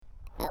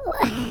Is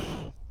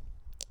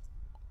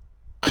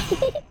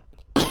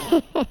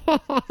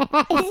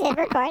it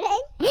recording?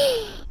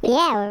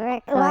 Yeah, we're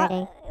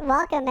recording.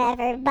 Welcome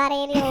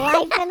everybody to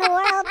Life in the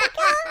World to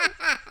Come.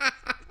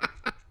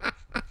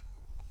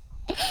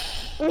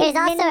 There's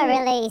also a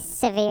really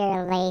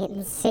severe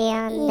latency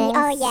on this.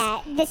 Oh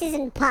yeah, this is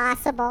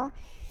impossible.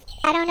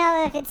 I don't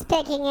know if it's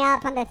picking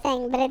up on the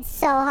thing, but it's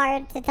so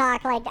hard to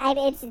talk.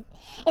 It's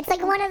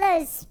like one of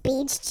those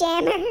speech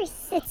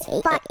jammers. It's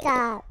fucked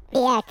up.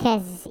 Yeah,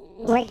 because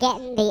we're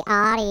getting the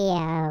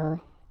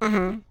audio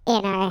in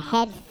our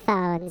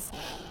headphones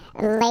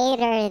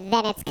later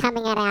than it's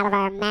coming out of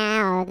our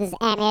mouths,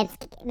 and it's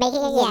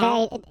making it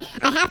very...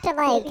 I have to,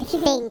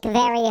 think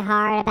very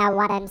hard about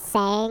what I'm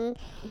saying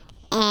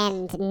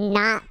and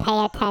not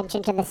pay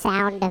attention to the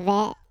sound of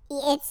it.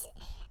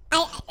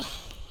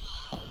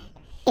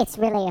 It's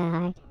really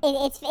hard.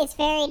 It's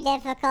very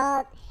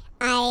difficult.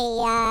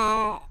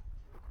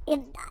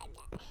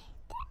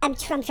 I'm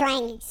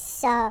trying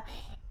so.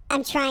 Do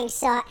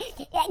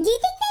you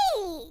think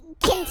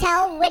they can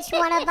tell which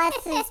one of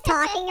us is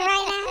talking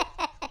right now?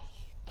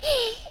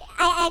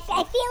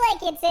 I feel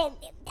like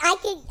I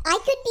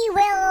could be Will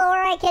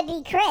or I could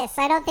be Chris.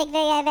 I don't think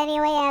they have any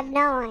way of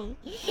knowing.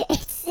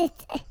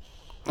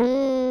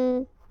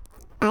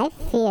 I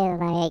feel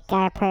like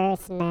our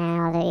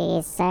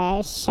personalities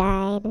are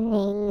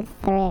shining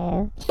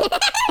through.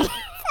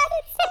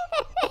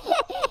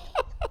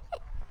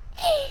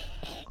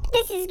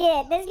 This is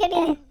good.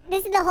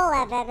 This is the whole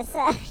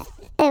episode.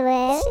 It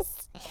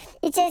is?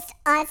 It's just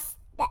us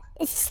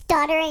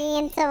stuttering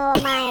into a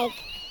mic,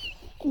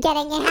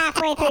 getting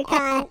halfway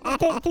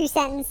through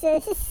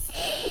sentences.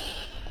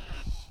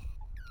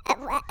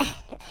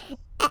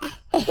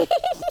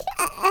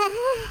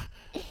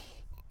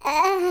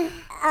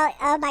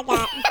 Oh my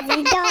God!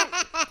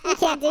 You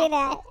can't do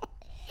that.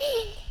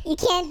 You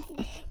can't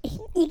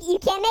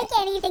make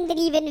anything that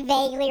even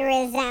vaguely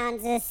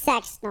resounds as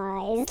sex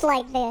noise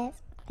like this.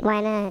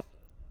 Why not?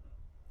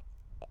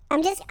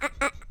 I'm just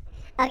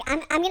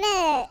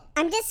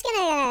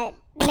gonna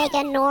make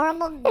a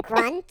normal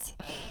grunt,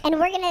 and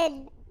we're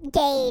gonna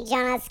gauge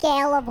on a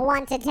scale of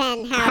 1 to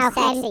 10 how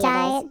sexy it is.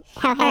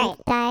 How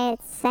diet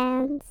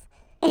sounds.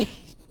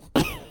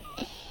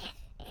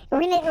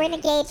 We're gonna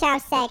gauge how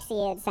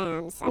sexy it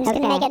sounds. I'm just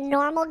gonna make a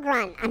normal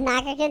grunt. I'm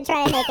not gonna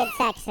try to make it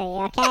sexy,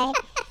 okay?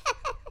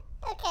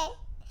 Okay.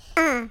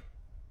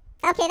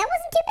 Okay, that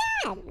wasn't too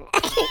bad.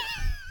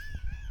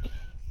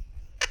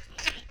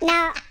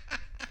 Now,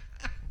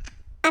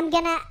 I'm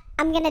gonna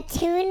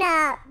tune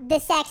up the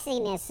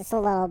sexiness just a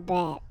little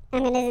bit.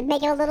 I'm gonna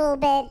make it a little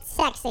bit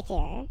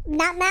sexier.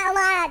 Not a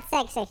lot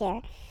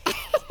sexier.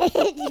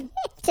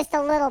 Just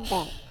a little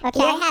bit. Okay.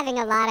 You're having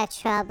a lot of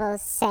trouble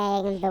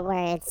saying the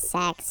word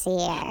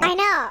sexier. I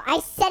know. I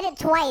said it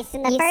twice,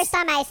 and the first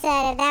time I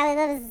said it,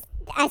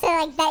 I said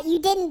like that. You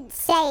didn't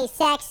say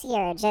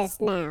sexier just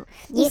now.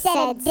 You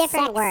said a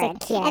different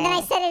word, and then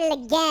I said it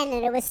again,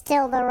 and it was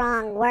still the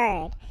wrong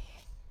word.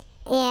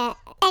 Yeah.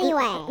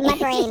 Anyway, my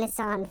brain is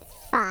on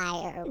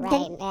fire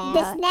now.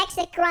 This next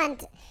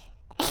grunt.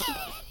 The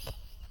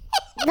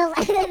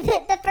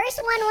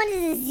first one was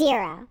a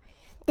 0.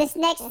 This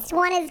next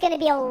one is gonna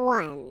be a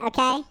 1.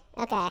 Okay.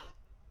 Okay.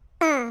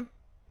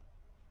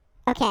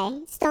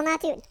 Okay. Still not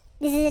too.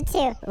 This is a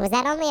 2. Was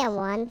that only a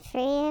 1 for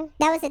you?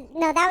 That was a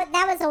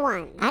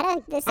 1. I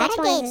don't gauge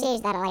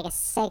that at like a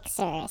 6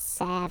 or a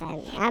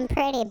 7. I'm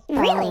pretty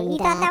really. You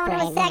thought that one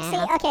was sexy?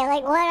 Now. Okay,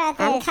 like what about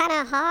this? I'm kind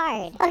of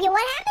hard. Okay,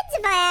 what happens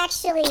if I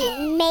actually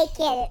make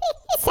it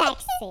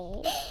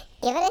sexy?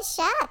 Give it a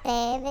shot,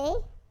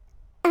 baby.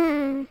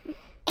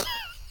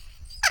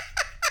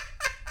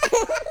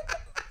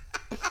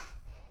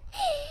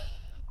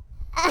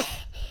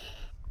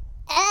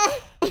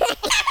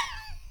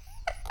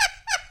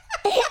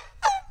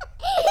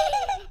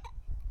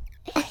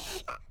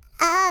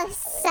 Oh,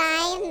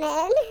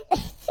 Simon.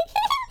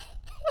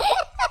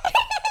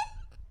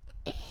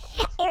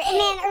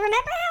 Man,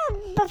 remember how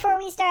before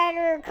we started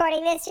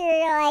recording this, you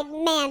were like,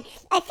 man,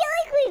 I feel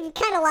like we've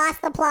kind of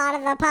lost the plot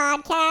of the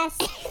podcast.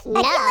 No.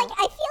 I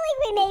feel like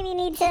we maybe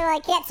need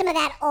to get some of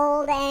that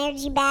old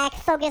energy back,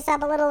 focus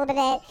up a little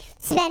bit,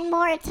 spend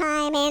more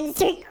time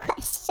answering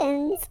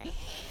questions.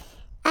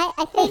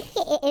 I think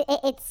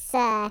it's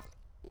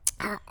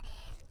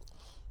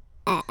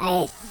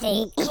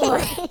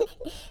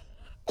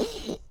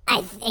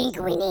I think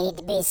we need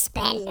to be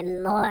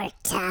spending more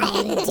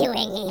time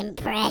doing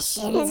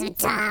impressions of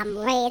Tom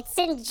Waits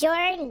and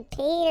Jordan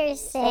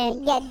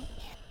Peterson. Yeah.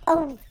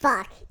 Oh,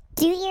 fuck.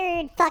 Do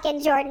your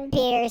fucking Jordan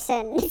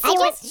Peterson. I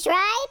just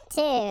tried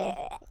to.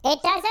 It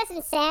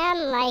doesn't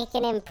sound like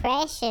an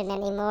impression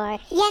anymore.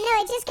 Yeah,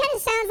 no, it just kind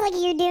of sounds like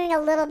you're doing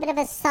a little bit of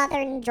a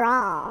southern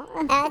drawl.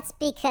 That's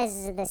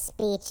because of the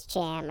speech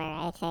jammer,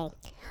 I think.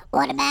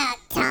 What about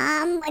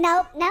Tom?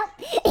 Nope.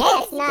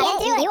 Yes,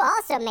 not it. You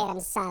also made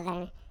him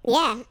southern.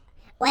 Yeah.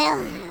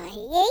 Well,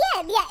 yeah.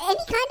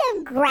 Any kind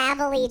of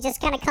gravelly just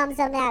kind of comes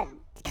out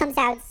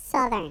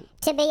southern.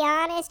 To be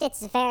honest,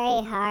 it's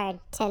very hard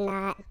to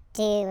not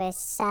do a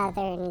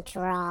southern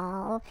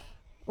drawl.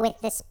 with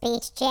the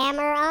speech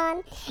jammer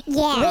on.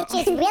 Yeah. Which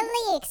is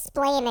really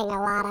explaining a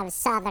lot of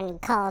Southern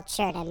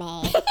culture to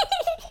me.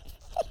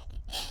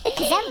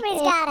 Because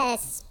everybody's got a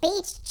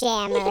speech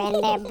jammer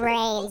in their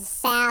brains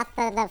south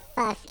of the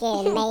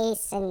fucking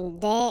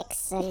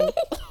Mason-Dixon.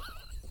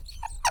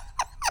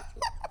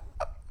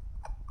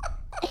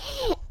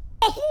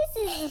 This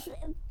is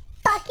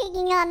fucking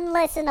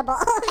unlistenable.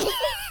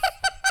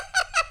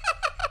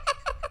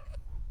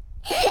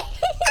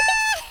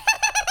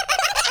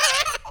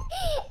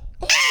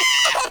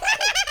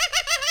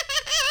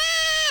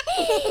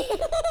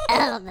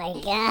 Oh my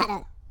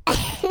god.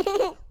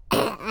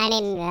 I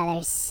need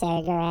another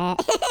cigarette.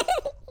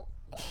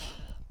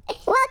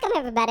 Welcome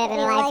everybody to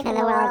Life in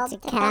the World to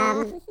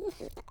Come.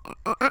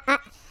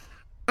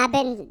 I've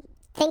been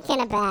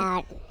thinking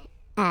about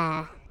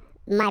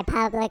my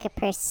public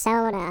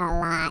persona a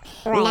lot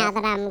now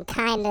that I'm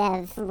kind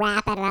of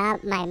wrapping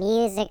up my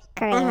music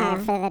career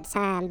for the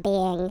time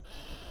being.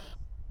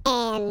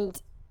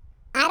 And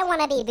I don't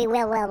want to be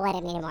Will Wood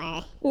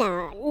anymore.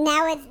 No,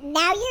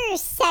 now you're a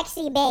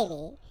sexy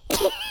baby.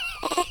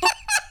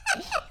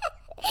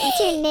 It's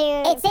your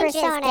new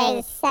persona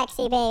is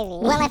sexy baby.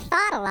 Well, I've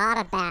thought a lot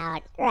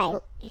about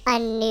a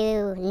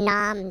new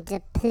nom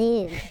de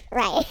plume.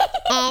 Right.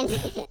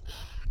 And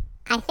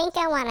I think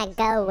I want to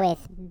go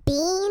with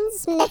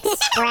Beans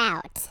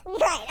McSprout.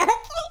 Right,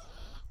 okay.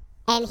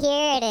 And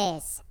here it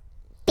is.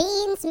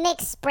 Beans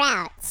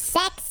McSprout,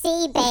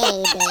 sexy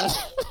baby.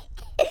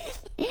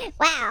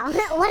 Wow,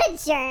 what a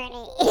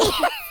journey.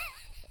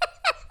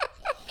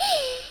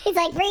 It's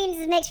like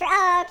Beans McSprout.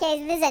 Oh, okay,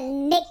 so this is a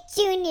Nick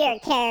Jr.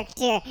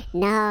 character.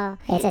 No,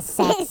 it's a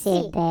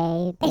sexy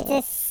baby. It's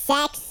a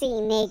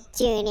sexy Nick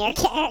Jr.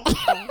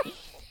 character.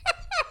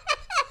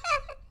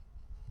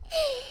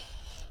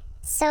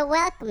 So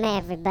welcome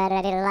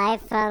everybody to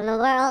Life on the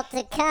World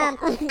to Come.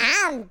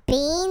 I'm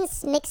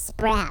Beans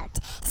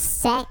McSprout,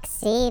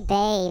 sexy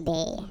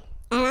baby.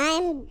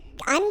 And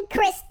I'm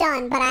Chris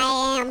Dunn, but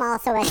I am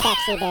also a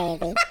sexy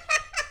baby.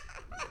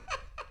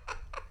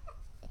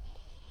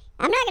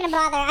 I'm not gonna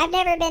bother. I've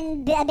never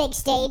been a big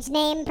stage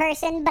name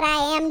person, but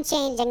I am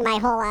changing my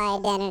whole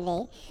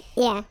identity.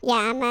 Yeah,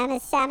 I'm a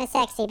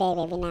sexy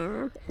baby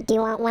now. Do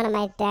you want one of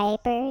my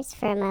diapers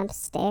from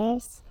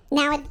upstairs?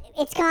 Now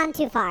it's gone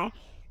too far.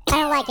 I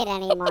don't like it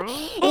anymore.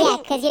 Yeah,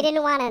 because you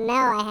didn't want to know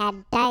I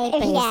had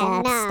diapers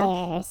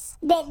upstairs.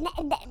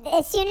 No.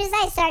 As soon as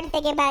I started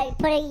thinking about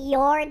putting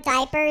your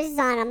diapers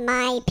on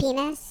my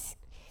penis,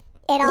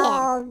 it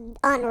all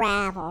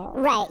unraveled.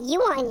 Right, you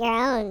want your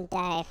own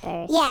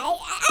diapers. Yeah, I'm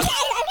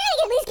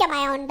gonna at least get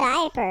my own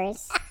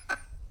diapers.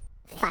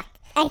 Fuck.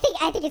 I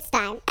think it's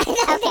time. Okay,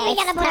 we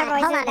gotta put our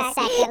voices hold on back.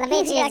 a second.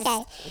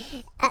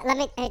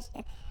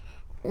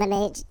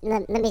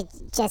 Let me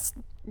just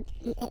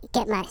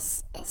get my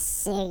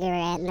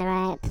cigarette in the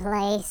right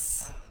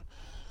place.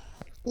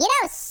 You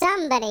know,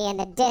 somebody in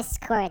the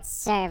Discord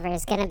server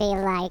is gonna be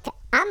like,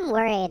 I'm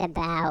worried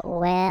about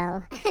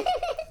Will.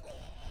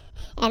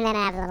 And then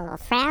I have a little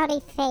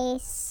frowny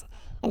face.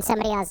 And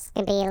somebody else is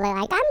going to be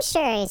like, I'm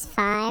sure he's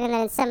fine. And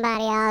then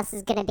somebody else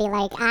is going to be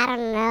like, I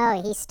don't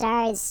know, he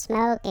started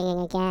smoking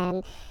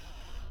again.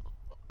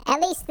 At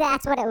least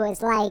that's what it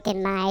was like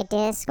in my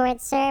Discord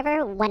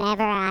server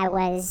whenever I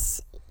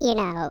was,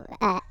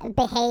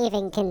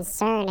 behaving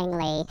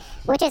concerningly,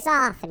 which is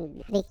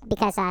often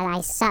because I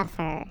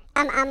suffer.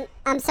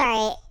 I'm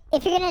sorry.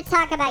 If you're gonna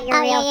talk about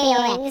your real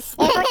feelings,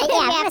 No,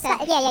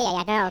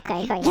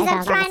 okay. Because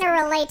I'm trying to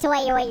relate to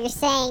what you're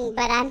saying,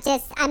 but I'm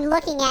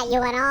looking at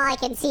you, and all I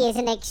can see is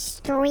an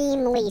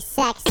extremely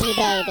sexy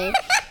baby.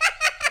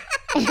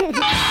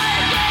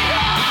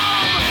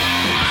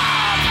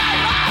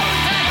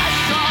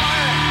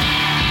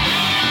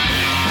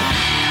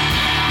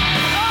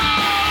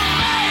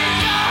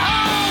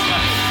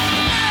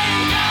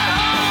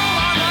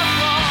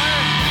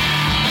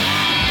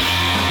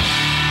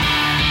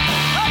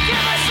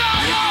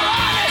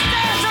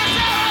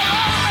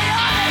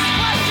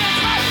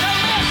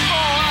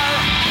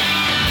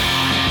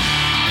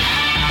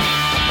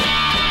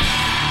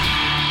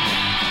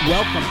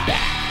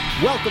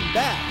 Welcome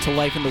back to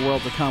Life in the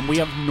World to Come. We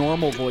have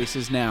normal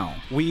voices now.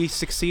 We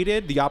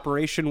succeeded. The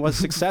operation was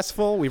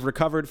successful. We've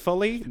recovered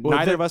fully.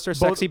 Neither of us are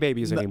sexy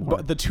babies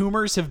anymore. The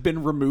tumors have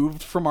been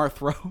removed from our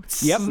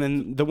throats. Yep,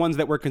 and the ones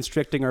that were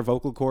constricting our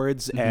vocal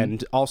cords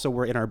and also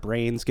were in our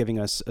brains, giving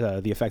us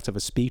the effects of a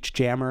speech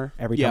jammer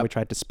every time we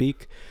tried to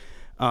speak.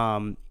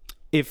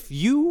 If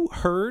you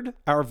heard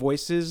our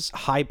voices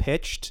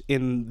high-pitched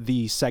in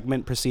the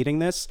segment preceding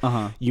this,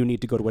 you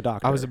need to go to a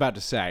doctor. I was about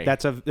to say.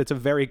 It's a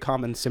very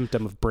common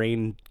symptom of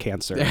brain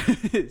cancer.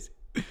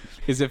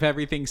 Is if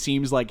everything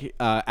seems like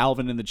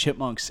Alvin and the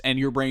Chipmunks and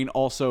your brain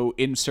also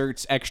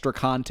inserts extra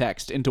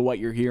context into what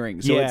you're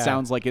hearing. So it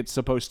sounds like it's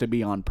supposed to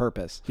be on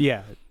purpose.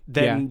 Yeah.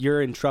 Then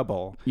you're in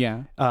trouble.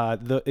 Yeah.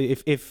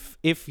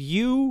 If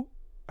you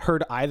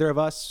heard either of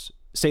us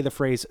say the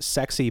phrase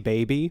 "sexy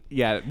baby,"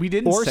 we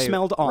didn't or say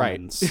smelled right.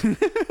 almonds,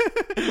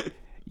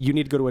 you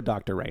need to go to a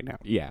doctor right now.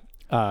 Yeah.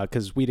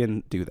 because we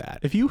didn't do that.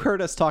 If you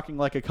heard us talking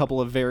like a couple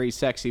of very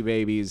sexy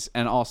babies,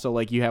 and also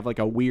like you have like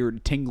a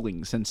weird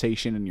tingling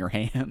sensation in your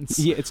hands,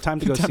 Yeah, it's time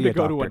to go Time see to a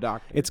go doctor. to a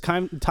doctor. It's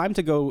time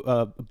to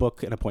go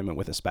book an appointment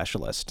with a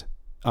specialist,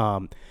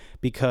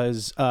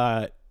 because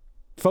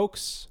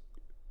folks,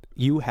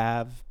 you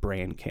have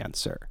brain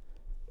cancer.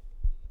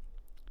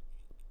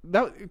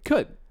 that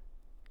could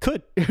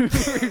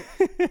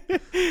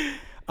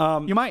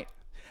you might.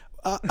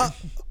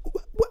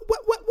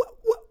 What?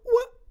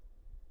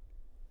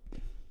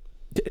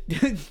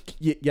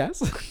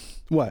 Yes.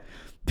 What?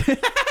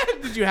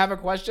 Did you have a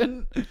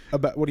question?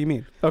 About what do you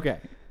mean? Okay.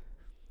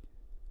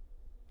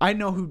 I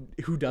know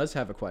who does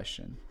have a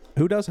question.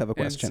 Who does have a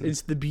It's- question?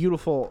 It's the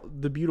beautiful.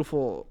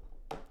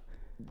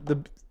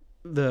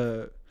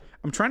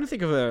 I'm trying to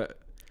think of a.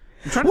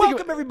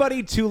 Welcome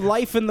everybody to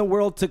Life in the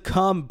World to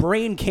Come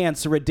Brain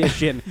Cancer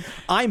Edition.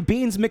 I'm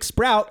Beans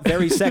McSprout,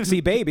 very sexy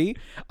baby.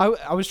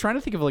 I was trying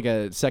to think of like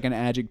a second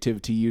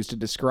adjective to use to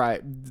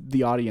describe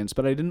the audience,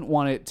 but I didn't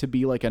want it to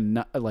be like I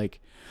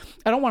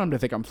don't want them to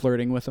think I'm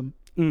flirting with them.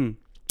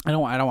 I don't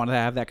want to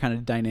have that kind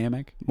of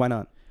dynamic. Why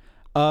not?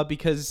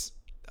 Because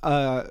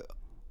Don't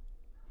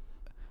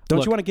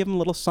Look. you want to give him a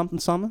little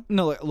something?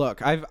 no,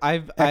 look,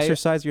 I've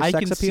Exercise your I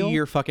sex can appeal? see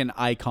your fucking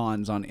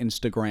icons on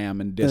Instagram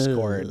and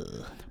Discord.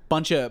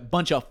 Bunch of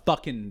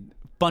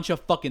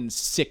fucking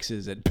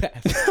sixes at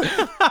best.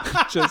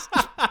 Just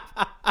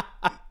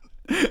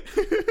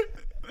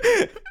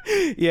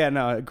Yeah,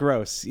 no,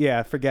 gross.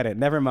 Yeah, forget it.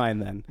 Never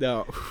mind then.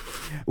 no.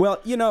 Well,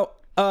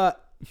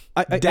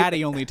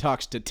 Daddy only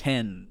talks to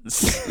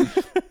tens.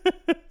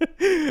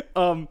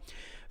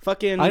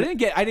 fucking I didn't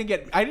get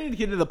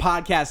into the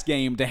podcast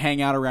game to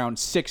hang out around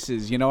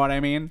sixes. You know what I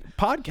mean?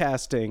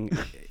 podcasting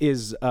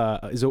is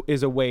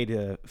a way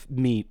to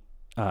meet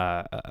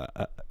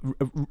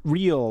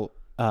real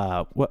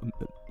what.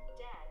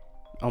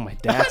 Oh, my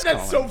dad's calling.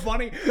 That's so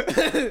funny.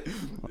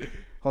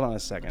 Hold on a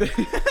second.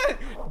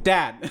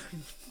 Dad.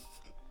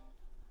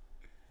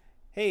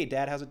 Hey,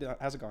 Dad, how's it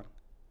going?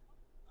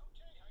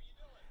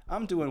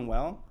 I'm doing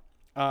well.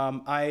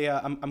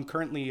 I'm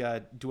currently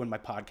doing my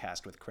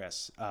podcast with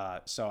Chris,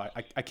 so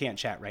I can't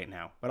chat right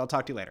now, but I'll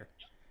talk to you later.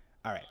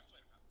 All right.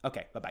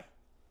 Okay. Bye-bye.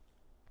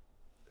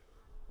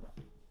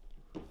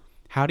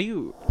 How do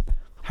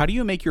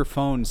you make your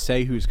phone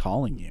say who's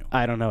calling you?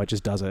 I don't know. It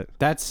just does it.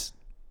 That's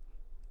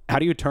How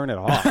do you turn it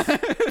off?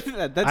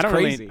 that's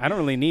crazy. I don't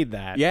really need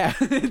that. Yeah,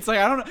 it's like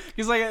I don't know,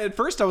 because like at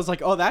first I was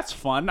like, oh, that's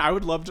fun. I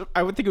would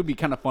think it would be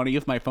kind of funny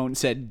if my phone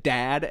said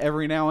 "Dad"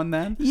 every now and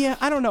then. Yeah,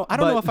 I don't know. I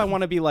don't know if I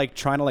want to be like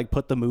trying to like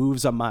put the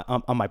moves on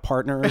my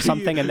partner or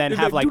something, and then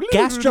have like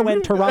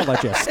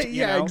gastroenterologist.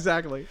 you know?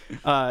 exactly.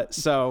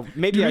 So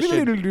maybe I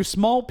should.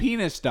 Small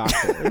penis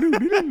doctor.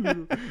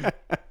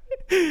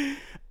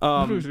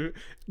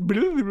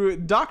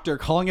 Doctor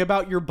calling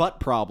about your butt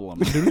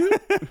problem.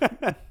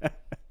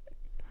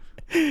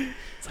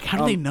 It's like, how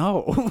do they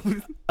know?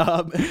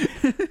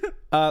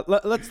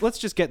 Let's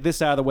just get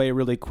this out of the way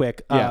really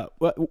quick. Yeah.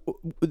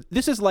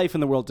 This is Life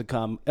in the World to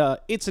Come.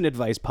 It's an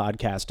advice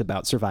podcast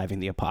about surviving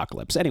the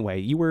apocalypse.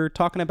 Anyway, you were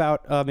talking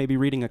about maybe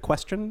reading a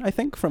question, I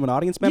think, from an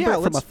audience member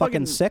from a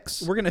fucking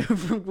six. We're gonna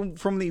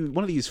from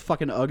one of these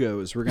fucking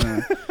uggos. We're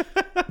gonna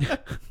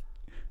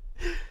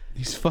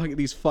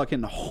these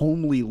fucking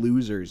homely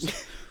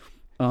losers.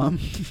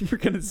 We're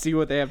gonna see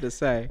what they have to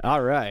say.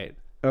 All right.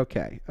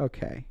 Okay,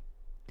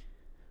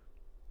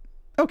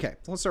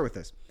 let's start with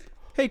this.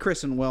 Hey,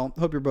 Chris and Will.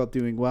 Hope you're both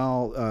doing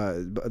well.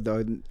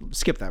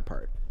 Skip that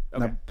part.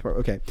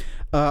 Okay.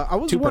 I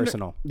was Too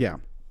personal. Yeah.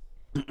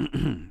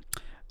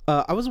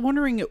 I was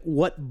wondering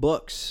what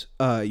books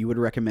you would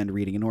recommend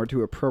reading in order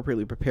to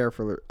appropriately prepare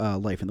for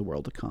life in the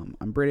world to come.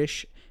 I'm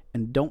British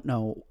and don't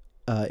know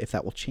if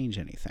that will change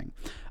anything.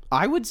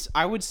 I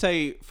would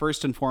say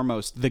first and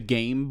foremost, The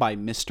Game by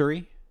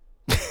Mystery.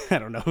 I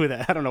don't know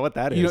what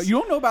that is. You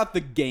don't know about The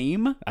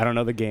Game? I don't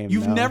know The Game.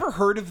 You've no. never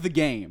heard of The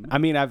Game? I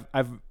mean,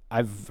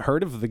 I've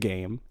heard of The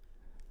Game.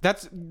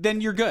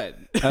 Then you're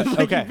good.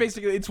 Okay.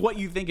 Basically, it's what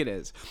you think it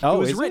is. Oh, it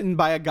was is it? written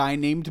by a guy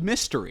named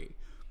Mystery.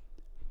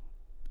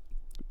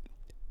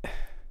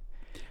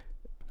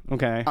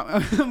 Okay.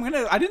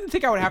 I didn't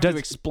think I would have to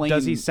explain.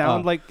 Does he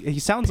sound like he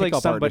sounds like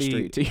pickup somebody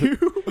artistry to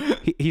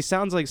you? he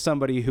sounds like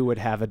somebody who would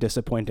have a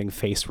disappointing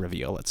face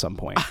reveal at some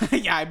point.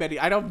 Yeah, I bet.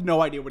 I have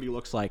no idea what he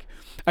looks like.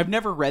 I've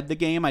never read The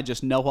Game. I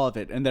just know of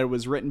it, and that it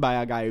was written by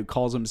a guy who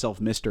calls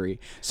himself Mystery.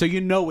 So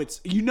you know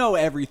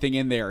everything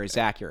in there is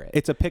accurate.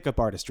 It's a pickup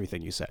artistry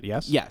thing, you said,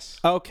 yes?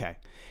 Yes. Okay.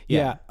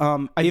 Yeah.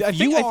 I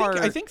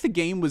think The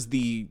Game was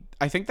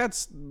I think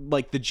that's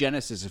like the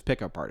genesis of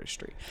pickup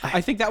artistry.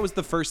 I think that was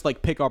the first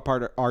like pickup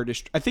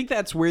artist. I think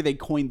that's where they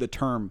coined the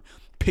term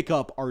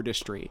pickup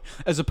artistry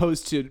as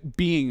opposed to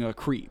being a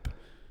creep.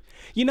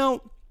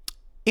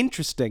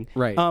 Interesting.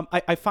 Right.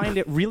 I find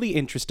it really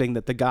interesting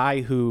that the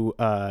guy who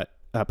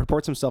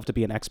purports himself to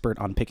be an expert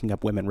on picking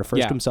up women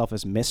refers to himself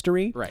as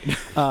Mystery. Right.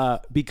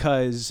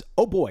 Because,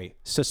 oh boy,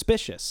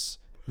 suspicious.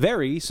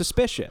 Very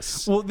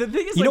suspicious. Well, the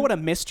thing is, you know what a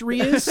mystery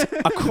is?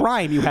 A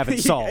crime you haven't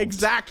solved.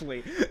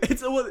 Exactly.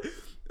 It's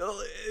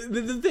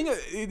the thing,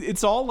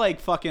 it's all like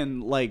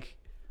fucking like.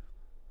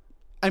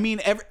 I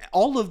mean,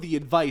 all of the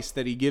advice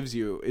that he gives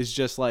you is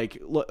just like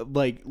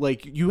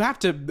you have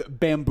to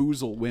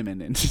bamboozle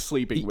women into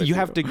sleeping with you. You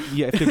have to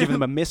give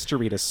them a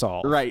mystery to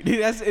solve. Right.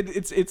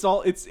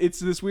 It's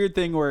this weird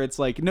thing where it's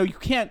like, no, you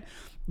can't.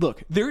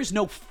 Look, there is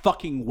no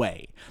fucking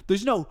way.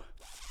 There's no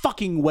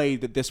fucking way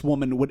that this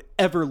woman would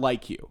ever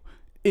like you.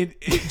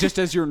 It just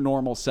as your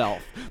normal self.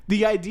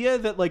 The idea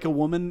that like a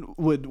woman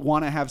would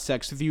want to have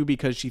sex with you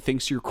because she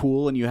thinks you're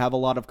cool and you have a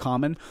lot of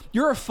common,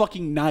 you're a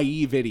fucking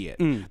naive idiot.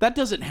 That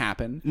doesn't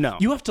happen. No.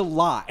 You have to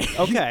lie.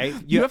 Okay.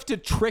 You have to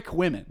trick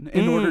women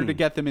in order to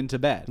get them into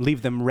bed.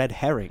 Leave them red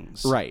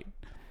herrings. Right.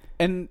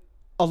 And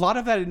a lot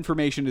of that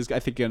information is, I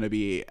think, going to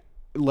be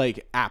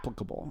like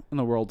applicable in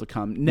the world to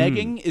come.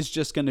 Negging is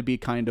just going to be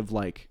kind of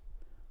like,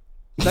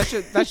 that's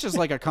just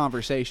like a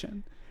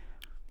conversation.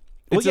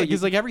 It's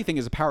because like everything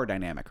is a power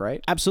dynamic,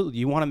 right? Absolutely.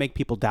 You want to make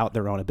people doubt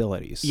their own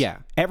abilities. Yeah.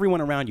 Everyone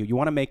around you, you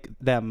want to make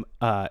them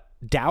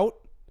doubt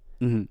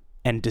and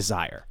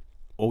desire.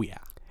 Oh yeah.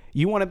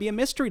 You want to be a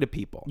mystery to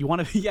people. You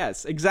want to,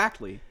 yes,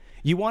 exactly.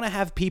 You want to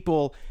have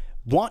people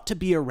want to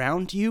be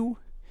around you,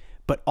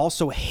 but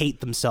also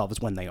hate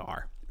themselves when they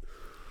are.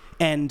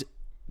 And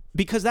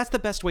because that's the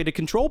best way to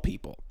control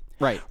people.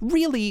 Right.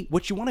 Really,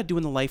 what you want to do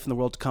in the life and the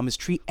world to come is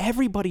treat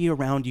everybody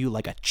around you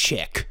like a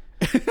chick.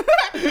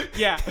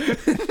 Yeah.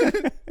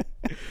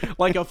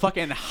 Like a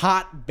fucking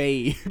hot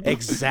babe.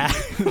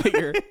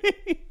 Exactly.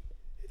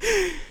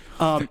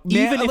 Man,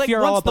 even if like,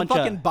 you're once all a the bunch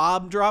fucking of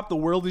bomb drop, the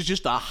world is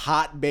just a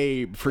hot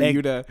babe for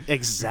you to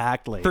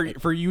exactly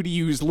for you to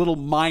use little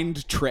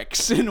mind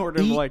tricks in order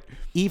to like.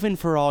 Even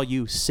for all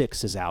you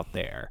sixes out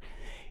there,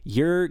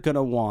 you're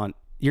gonna want.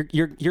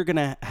 You're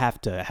gonna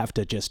have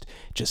to just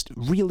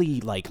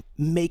really like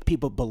make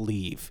people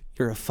believe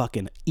you're a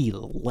fucking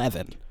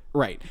 11.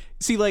 Right.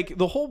 See, like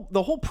the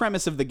whole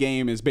premise of the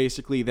game is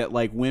basically that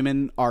like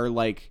women are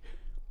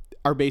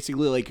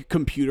basically like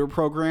computer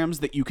programs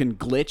that you can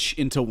glitch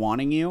into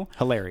wanting you.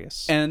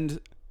 Hilarious. And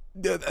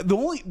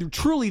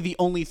the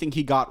only thing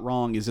he got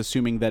wrong is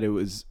assuming that it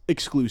was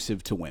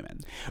exclusive to women.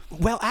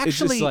 Well,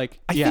 actually, like,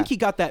 I think he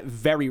got that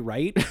very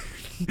right.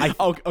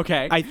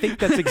 Okay. I think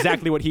that's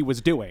exactly what he was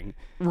doing.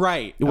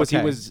 Right. It was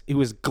he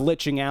was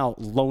glitching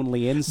out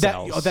lonely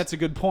incels. That's a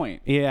good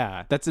point.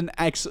 Yeah. That's an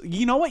excellent.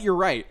 You know what? You're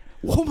right.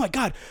 Oh my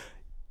God.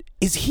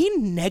 Is he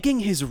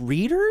negging his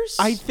readers?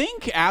 I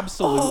think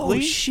absolutely.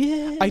 Oh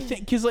shit. I think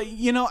because like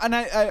and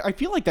I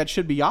feel like that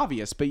should be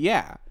obvious, but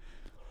yeah,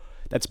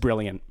 that's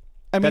brilliant.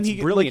 I mean, that's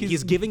brilliant. Like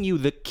he's giving you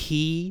the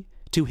key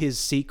to his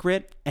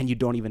secret, and you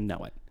don't even know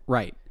it.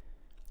 Right.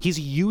 He's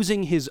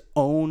using his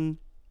own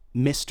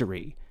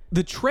mystery.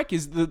 The trick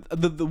is the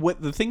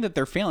thing that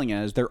they're failing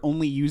at is they're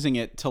only using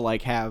it to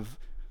like have,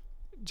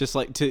 just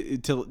like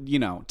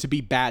to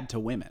be bad to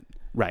women.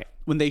 Right.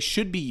 When they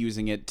should be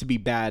using it to be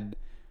bad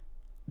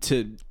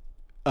to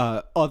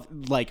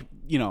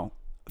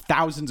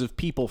thousands of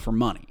people for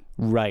money.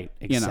 Right.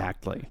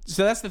 Exactly.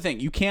 So that's the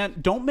thing.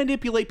 Don't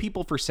manipulate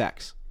people for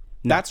sex.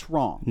 No. That's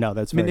wrong. No,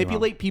 that's very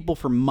manipulate wrong. People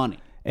for money.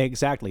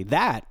 Exactly.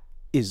 That's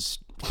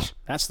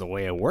the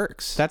way it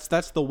works.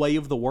 That's the way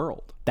of the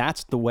world.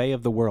 That's the way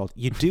of the world.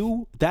 You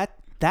do that.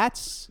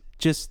 That's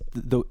just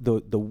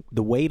the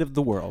weight of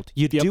the world.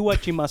 You do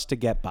what you must to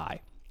get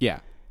by.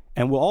 Yeah.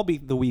 And we'll all be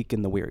the weak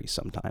and the weary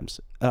sometimes.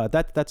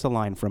 That's a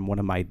line from one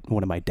of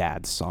my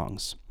dad's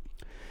songs.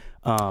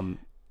 What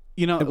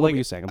were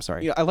you saying? I'm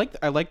sorry. Yeah, I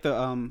like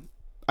the.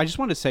 I just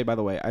want to say, by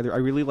the way, I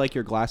really like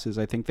your glasses.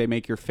 I think they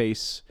make your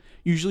face.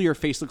 Usually, your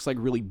face looks like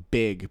really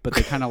big, but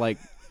they kind of like.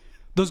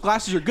 Those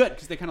glasses are good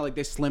because they kind of like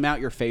they slim out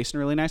your face in a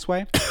really nice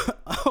way.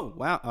 Oh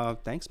wow!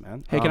 Thanks,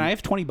 man. Hey, can I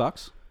have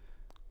 $20?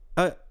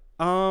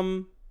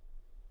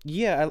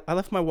 Yeah, I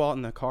left my wallet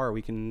in the car.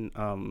 We can.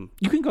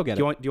 You can go get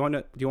it. Do you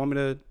want me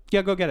to?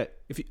 Yeah, go get it.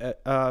 If you,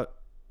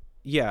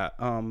 yeah.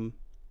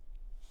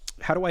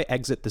 How do I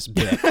exit this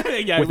bit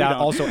without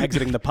also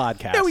exiting the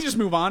podcast? Yeah, we just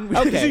move on.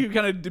 Okay, you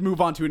kind of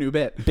move on to a new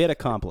bit. Bit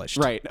accomplished.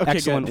 Right. Okay,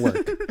 excellent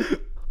work.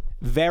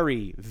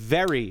 Very,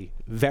 very,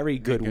 very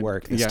good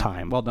work this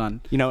time. Well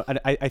done.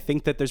 I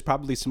think that there's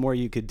probably some more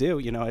you could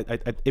do.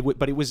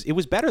 But it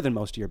was better than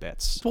most of your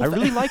bits. I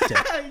really liked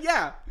it.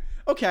 Yeah.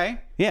 Okay.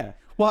 Yeah.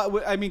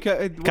 Well, I mean, can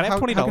I have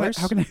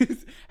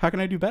 $20? How can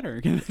I do better?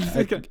 Can I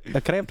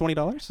have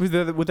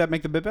 $20? Would that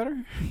make the bit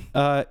better?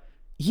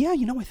 Yeah,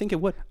 I think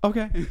it would.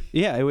 Okay.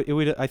 Yeah, it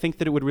would. I think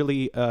that it would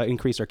really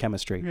increase our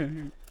chemistry. Yeah.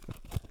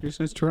 Here's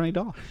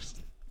 $20.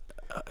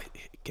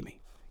 Give me.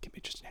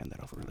 Just hand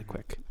that over really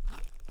quick.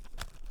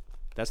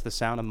 That's the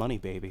sound of money,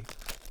 baby.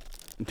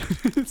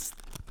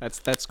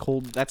 That's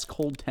cold. That's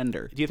cold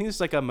tender. Do you think this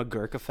is like a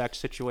McGurk effect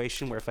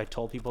situation where if I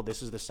told people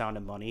this is the sound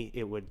of money,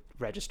 it would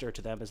register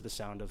to them as the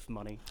sound of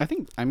money? I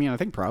think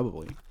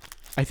probably.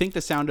 I think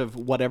the sound of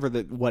whatever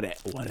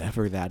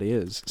that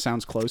is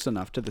sounds close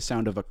enough to the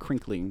sound of a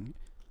crinkling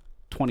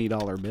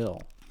 $20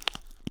 bill.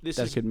 This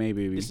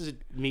is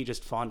me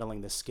just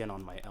fondling the skin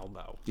on my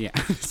elbow. Yeah,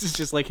 this is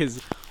just like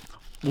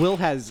Will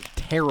has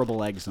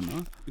terrible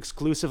eczema.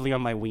 Exclusively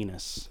on my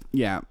weenus.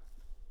 Yeah.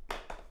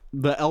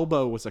 The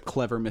elbow was a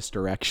clever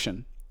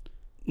misdirection.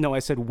 No, I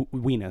said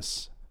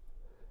weenus,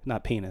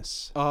 not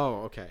penis.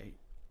 Oh, okay.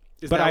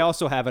 But I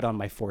also have it on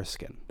my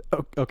foreskin.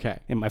 Okay.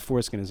 And my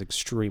foreskin is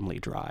extremely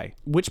dry.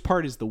 Which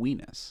part is the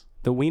weenus?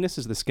 The weenus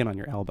is the skin on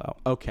your elbow.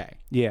 Okay.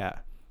 Yeah.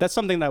 That's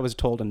something that I was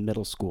told in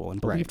middle school and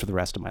believed Right. for the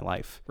rest of my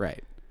life.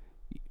 Right.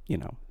 You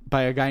know.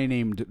 By a guy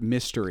named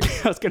Mystery.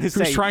 I was going to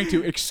say. Who's trying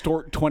to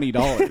extort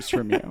 $20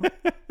 from you.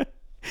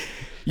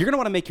 You're going to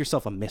want to make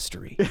yourself a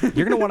mystery.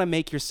 You're going to want to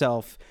make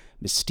yourself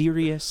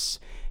mysterious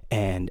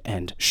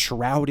and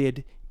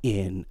shrouded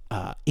in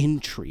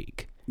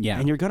intrigue. Yeah.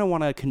 And you're going to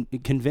want to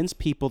convince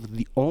people that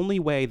the only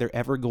way they're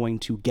ever going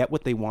to get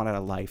what they want out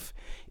of life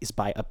is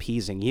by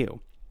appeasing you.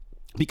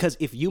 Because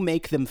if you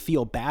make them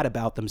feel bad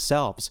about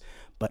themselves,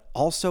 but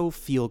also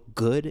feel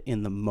good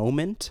in the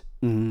moment,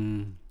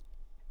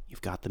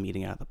 you've got them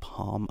eating out of the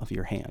palm of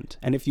your hand.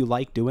 And if you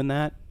like doing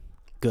that,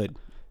 good.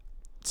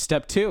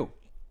 Step 2.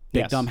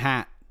 Big Yes. dumb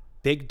hat.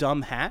 Big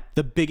dumb hat?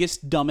 The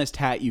biggest, dumbest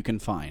hat you can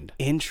find.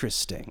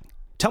 Interesting.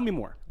 Tell me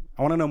more.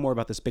 I want to know more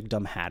about this big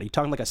dumb hat. Are you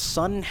talking like a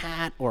sun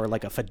hat or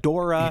like a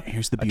fedora?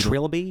 Here's the a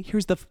trilby?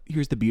 Here's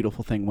the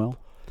beautiful thing, Will.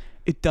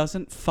 It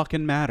doesn't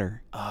fucking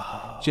matter.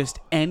 Just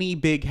any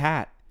big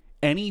hat,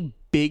 any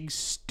big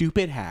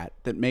stupid hat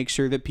that makes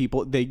sure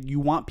that you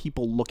want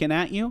people looking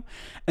at you,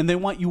 and you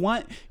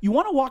want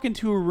to walk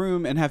into a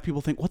room and have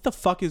people think, what the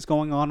fuck is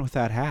going on with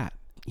that hat?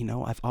 You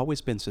know, I've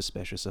always been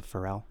suspicious of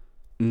Pharrell.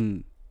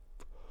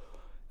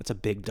 That's a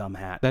big dumb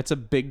hat. That's a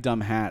big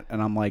dumb hat,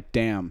 and I'm like,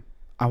 damn,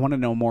 I want to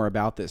know more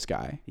about this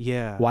guy.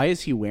 Yeah. Why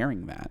is he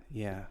wearing that?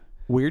 Yeah.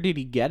 Where did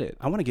he get it?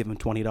 I want to give him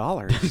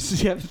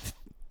 $20.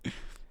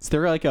 Is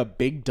there like a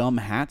big dumb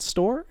hat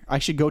store? I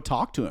should go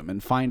talk to him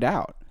and find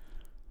out.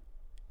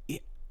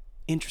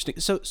 Interesting.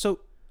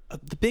 So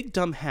the big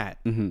dumb hat,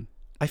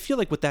 I feel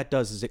like what that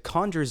does is it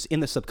conjures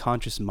in the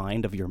subconscious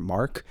mind of your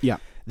mark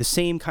the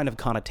same kind of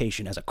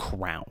connotation as a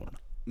crown.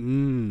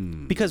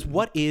 Because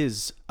what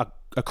is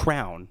a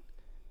crown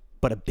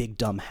but a big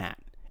dumb hat?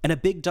 And a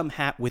big dumb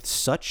hat with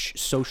such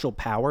social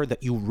power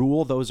that you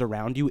rule those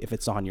around you if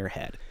it's on your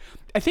head.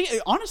 I think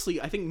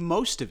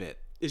most of it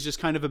is just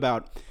kind of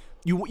about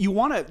you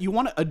want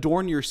to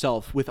adorn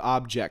yourself with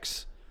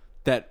objects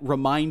that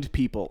remind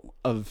people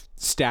of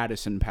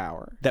status and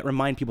power. That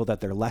remind people that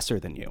they're lesser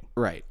than you.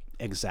 Right.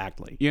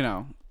 Exactly. You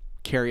know,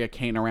 carry a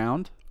cane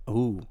around.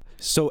 Ooh.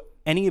 So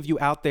any of you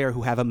out there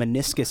who have a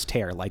meniscus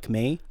tear like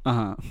me,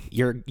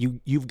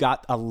 you've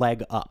got a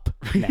leg up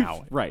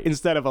now. Right.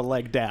 Instead of a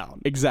leg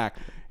down.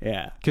 Exactly.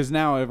 Yeah. Because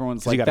now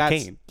everyone's like, you got a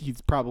cane.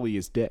 He's probably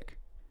his dick.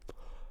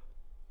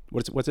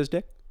 What's his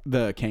dick?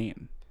 The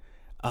cane.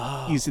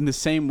 Oh. He's in the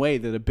same way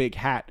that a big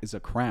hat is a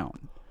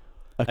crown.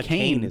 A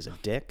cane is a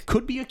dick.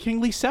 Could be a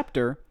kingly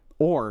scepter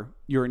or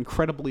your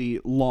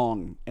incredibly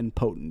long and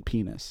potent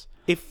penis.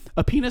 If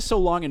a penis so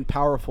long and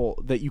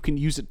powerful that you can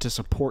use it to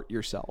support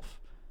yourself.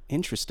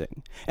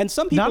 Interesting. And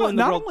some people in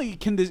the not world... only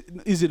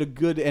is it a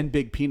good and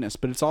big penis,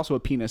 but it's also a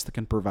penis that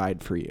can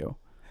provide for you.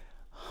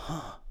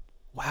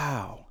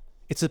 Wow.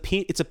 It's a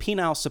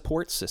penile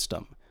support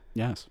system.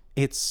 Yes.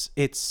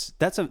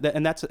 That's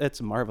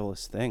a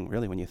marvelous thing,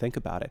 really, when you think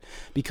about it,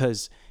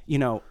 because you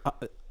know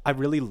I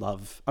really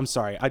love. I'm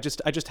sorry. I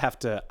just have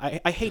to.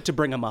 I hate to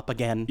bring them up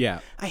again. Yeah.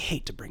 I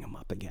hate to bring them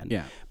up again.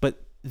 Yeah.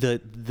 But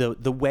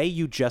the way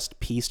you just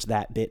pieced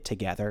that bit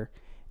together,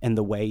 and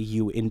the way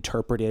you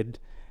interpreted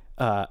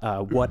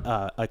what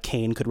a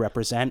cane could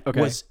represent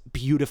was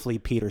beautifully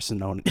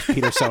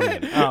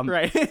Petersonian.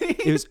 Right.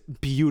 It was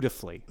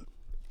beautifully.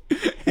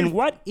 And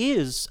what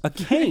is a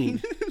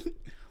cane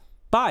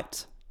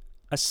but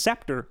a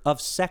scepter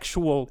of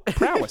sexual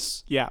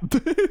prowess? Yeah.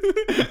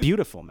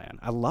 Beautiful, man.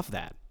 I love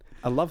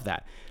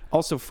that.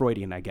 Also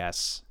Freudian, I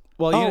guess.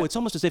 Well, it's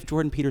almost as if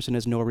Jordan Peterson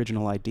has no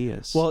original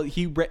ideas. Well,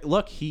 he's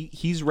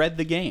read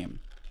the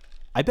game.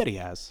 I bet he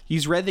has.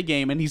 He's read the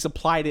game and he's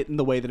applied it in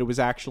the way that it was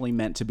actually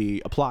meant to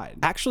be applied.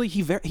 Actually,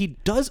 he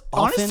does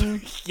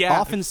often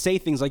often say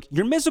things like,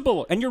 "You're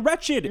miserable and you're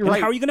wretched, and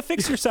how are you going to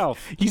fix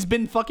yourself?" He's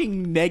been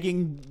fucking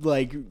negging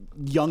like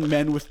young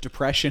men with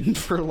depression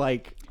for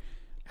like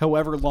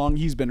however long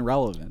he's been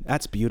relevant.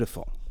 That's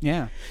beautiful.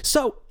 Yeah.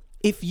 So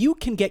if you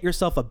can get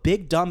yourself a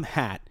big dumb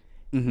hat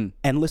and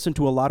listen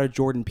to a lot of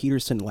Jordan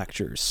Peterson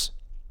lectures,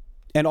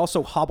 and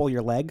also hobble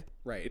your leg,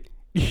 Right.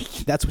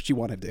 that's what you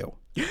want to do.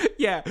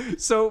 Yeah.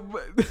 So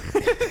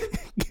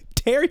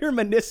Tear your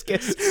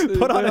meniscus,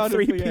 put on a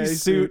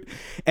three-piece suit,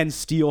 and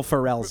steal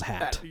Pharrell's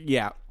hat.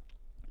 Yeah.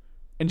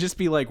 And just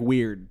be like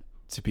weird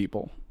to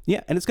people. Yeah,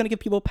 and it's going to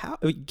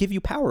give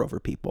you power over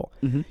people.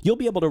 You'll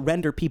be able to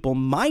render people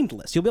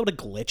mindless. You'll be able to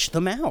glitch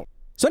them out.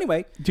 So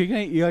anyway, You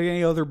got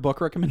any other book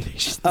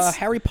recommendations?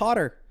 Harry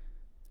Potter,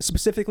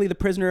 specifically The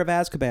Prisoner of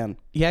Azkaban.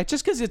 Yeah,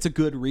 just because it's a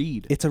good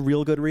read. It's a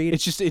real good read.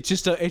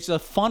 It's a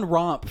fun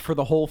romp for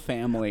the whole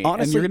family.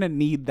 Honestly, and you're gonna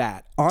need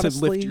that to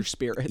lift your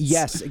spirits.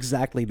 Yes,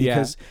 exactly.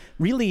 Because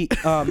really,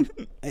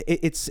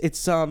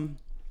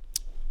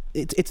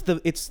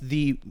 it's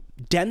the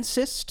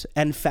densest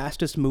and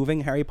fastest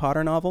moving Harry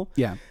Potter novel.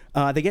 Yeah.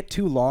 They get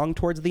too long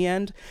towards the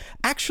end.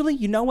 Actually,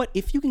 you know what?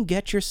 If you can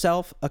get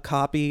yourself a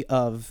copy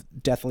of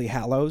Deathly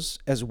Hallows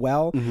as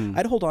well,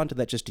 I'd hold on to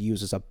that just to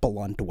use as a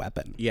blunt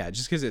weapon. Yeah,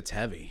 just because it's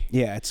heavy.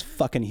 Yeah, it's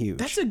fucking huge.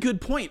 That's a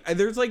good point.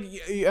 There's like,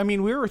 I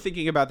mean, we were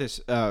thinking about this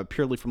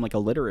purely from like a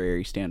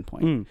literary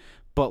standpoint.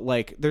 But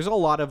like, there's a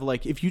lot of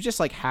like, if you just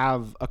like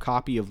have a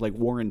copy of like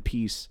War and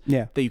Peace,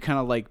 Yeah. that you kind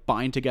of like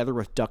bind together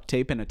with duct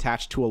tape and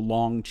attach to a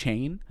long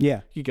chain,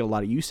 Yeah. you get a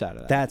lot of use out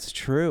of that. That's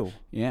true.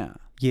 Yeah.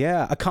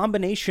 Yeah, a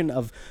combination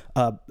of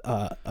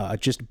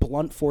just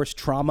blunt force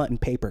trauma and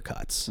paper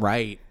cuts.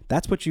 Right.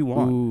 That's what you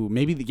want. Ooh,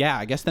 maybe yeah.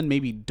 I guess then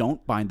maybe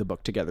don't bind the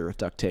book together with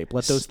duct tape.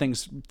 Let those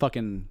things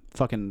fucking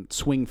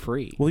swing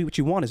free. Well, what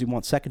you want is you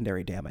want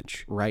secondary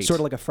damage. Right. Sort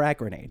of like a frag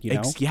grenade, you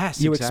know?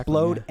 Yes, You exactly,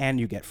 explode yeah. and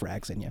you get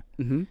frags in you.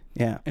 Mm-hmm.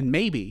 Yeah. And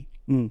maybe,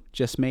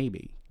 just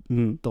maybe,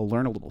 they'll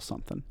learn a little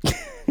something.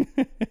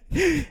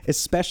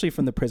 Especially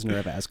from The Prisoner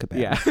of Azkaban.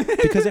 Yeah.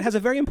 Because it has a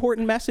very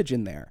important message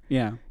in there.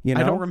 Yeah. You I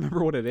know? don't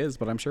remember what it is,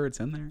 but I'm sure it's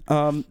in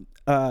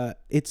there.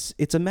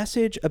 It's a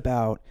message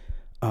about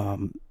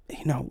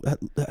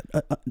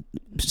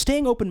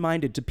staying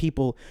open-minded to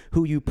people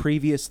who you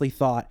previously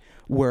thought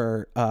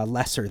were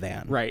lesser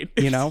than. Right.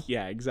 You know?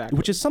 Yeah, exactly.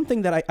 Which is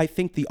something that I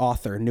think the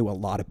author knew a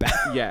lot about.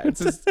 Yeah, it's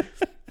just,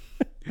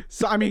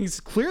 so I mean,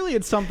 clearly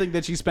it's something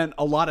that she spent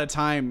a lot of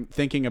time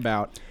thinking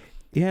about,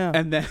 Yeah.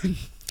 and then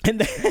And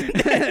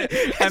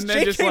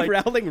then just J.K.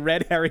 like Rowling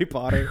read Harry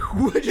Potter.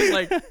 which is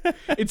like,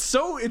 it's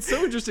so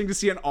interesting to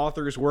see an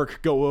author's work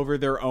go over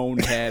their own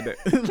head.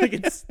 Like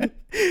it's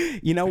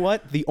You know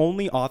what? The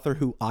only author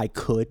who I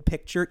could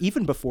picture,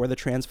 even before the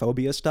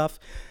transphobia stuff,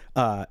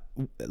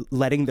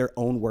 letting their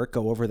own work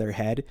go over their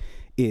head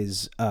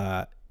is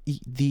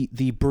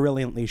the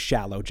brilliantly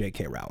shallow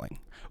J.K. Rowling.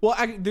 well,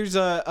 there's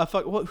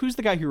who's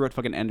the guy who wrote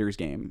fucking Ender's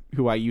Game?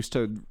 Who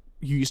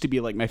used to be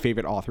like my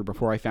favorite author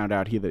before I found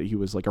out that he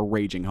was like a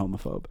raging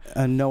homophobe.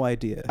 No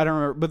idea. I don't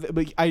remember,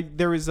 but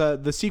there was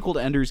the sequel to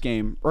Ender's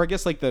Game, or I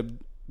guess like the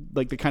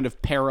kind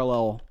of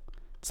parallel.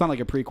 It's not like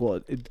a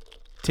prequel. It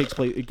takes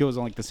place. It goes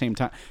on like the same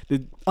time.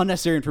 The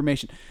unnecessary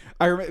information.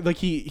 I remember like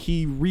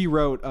he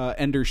rewrote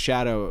Ender's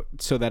Shadow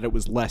so that it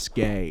was less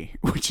gay,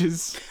 which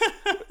is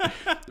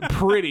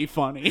pretty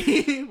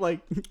funny.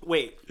 Like,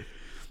 Wait.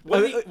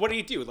 What do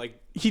you do?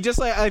 Like he just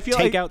like I feel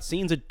take like out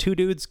scenes of two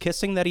dudes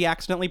kissing that he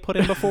accidentally put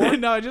in before?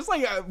 no, just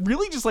like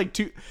really just like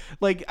two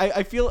like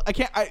I feel I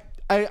can't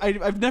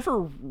I've never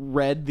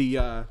read the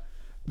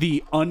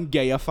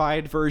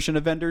ungayified version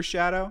of Ender's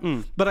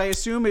Shadow, but I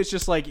assume it's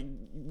just like,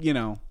 you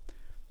know,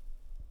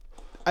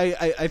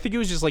 I think it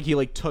was just like he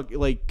like took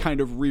like kind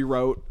of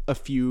rewrote a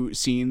few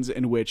scenes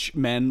in which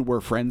men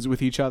were friends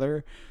with each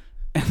other.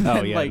 And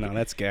then, no,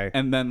 that's gay.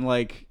 And then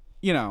like,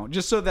 you know,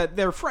 just so that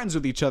they're friends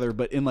with each other,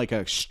 but in like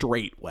a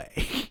straight way.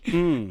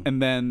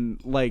 And then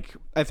like,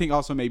 I think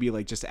also maybe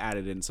like just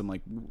added in some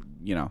like,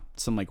 you know,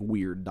 some like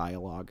weird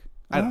dialogue.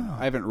 I don't know.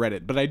 I haven't read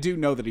it, but I do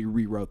know that he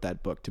rewrote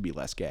that book to be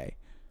less gay.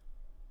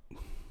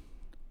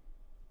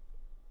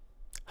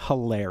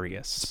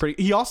 Hilarious.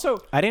 He also,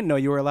 I didn't know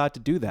you were allowed to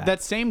do that.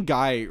 that same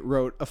guy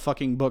wrote a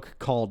fucking book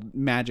called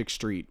Magic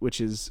Street,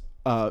 which is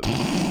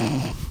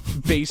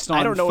based on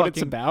I don't know what it's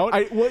fucking- about.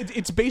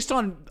 It's based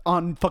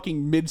on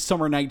fucking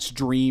Midsummer Night's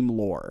Dream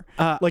lore.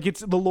 Like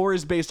the lore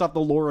is based off the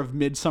lore of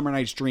Midsummer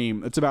Night's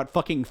Dream. It's about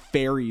fucking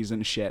fairies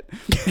and shit.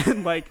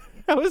 And like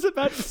I was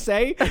about to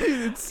say,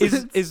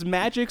 is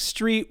Magic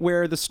Street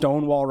where the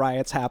Stonewall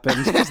riots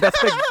happened? Because that's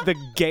the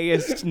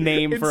gayest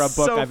name for a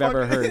book so I've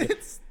ever fucking- heard.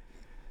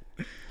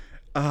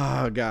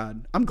 Oh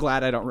god, I'm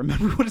glad I don't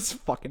remember what his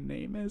fucking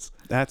name is.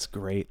 That's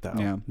great, though.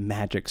 Yeah.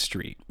 Magic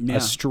Street. Yeah.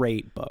 A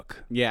straight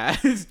book. Yeah,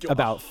 it's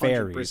About 100%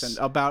 fairies.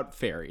 About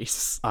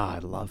fairies. I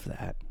love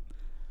that.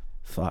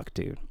 Fuck,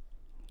 dude.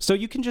 So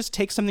you can just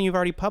take something you've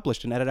already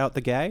published and edit out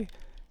the gay?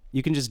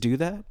 You can just do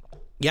that?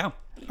 Yeah.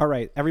 All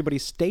right, everybody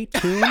stay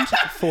tuned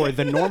for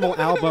the normal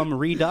album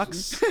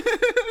Redux.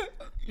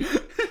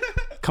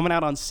 Coming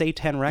out on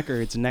Satan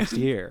Records next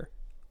year.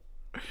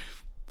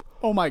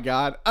 Oh my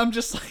god, I'm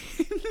just like.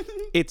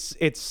 It's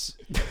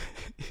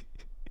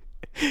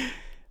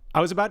I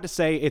was about to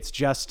say it's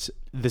just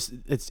this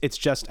it's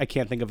just I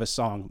can't think of a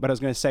song, but I was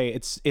going to say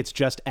it's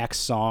just X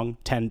song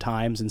 10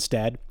 times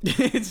instead.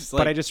 It's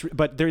like,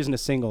 But there isn't a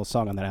single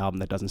song on that album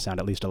that doesn't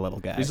sound at least a little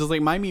gay. it's just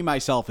like Me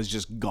Myself is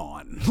just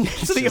gone.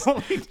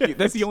 the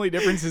That's the only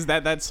difference is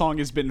that song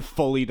has been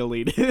fully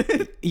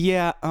deleted.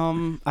 Yeah,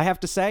 I have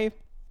to say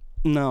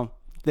no.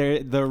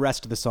 The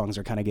rest of the songs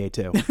are kind of gay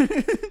too.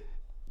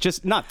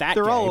 Just not that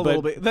They're gay, all a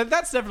but little bit.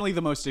 That's definitely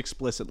the most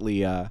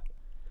explicitly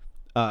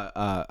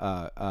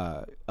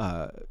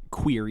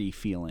query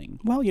feeling.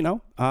 well, you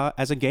know,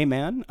 as a gay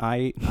man,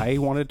 I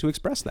wanted to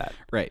express that.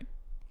 Right.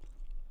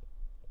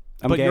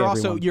 I'm But gay, you're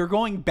everyone. you're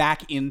going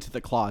back into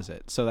the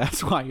closet, so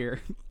that's why you're.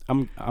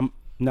 I'm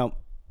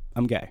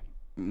gay.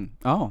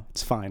 Oh,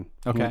 It's fine.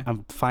 Okay.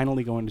 I'm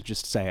finally going to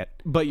just say it.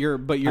 but you're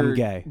I'm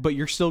gay. But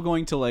you're still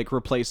going to like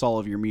replace all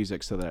of your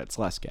music so that it's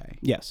less gay.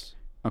 Yes.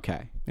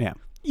 Okay. Yeah.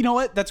 You know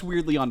what? That's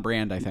weirdly on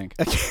brand, I think.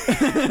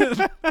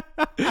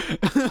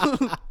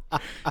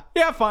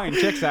 Yeah, fine.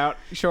 Checks out.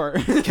 Sure.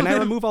 Can I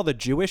remove all the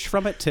Jewish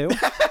from it too?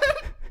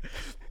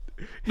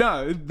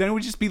 No, then it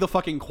would just be the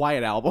fucking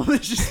Quiet album.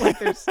 It's just like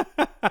there's...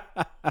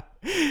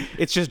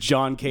 It's just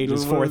John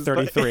Cage's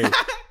 433.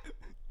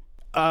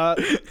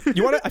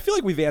 You want to? I feel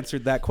like we've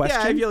answered that question.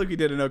 Yeah, I feel like we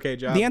did an okay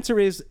job. The answer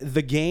is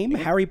The Game,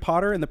 Harry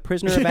Potter and the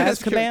Prisoner of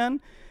That's Azkaban,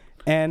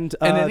 and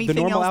and the anything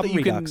normal else that album you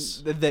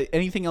Redux. can,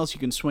 anything else you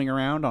can swing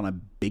around on a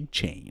big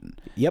chain.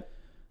 Yep.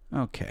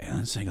 Okay,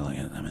 let's take a look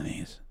at some of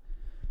these.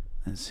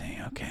 Let's see.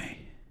 Okay.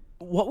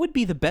 What would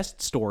be the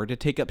best store to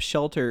take up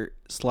shelter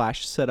 /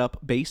 set up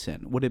base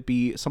in? Would it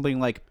be something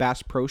like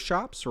Bass Pro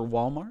Shops or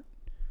Walmart?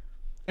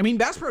 I mean,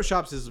 Bass Pro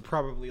Shops is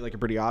probably like a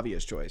pretty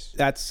obvious choice,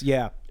 That's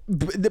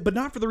but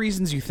not for the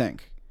reasons you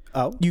think.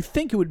 Oh, You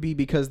think it would be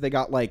because they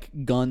got like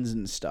guns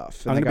and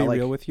stuff. And I'm they gonna got, be like,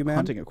 real with you, man.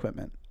 Hunting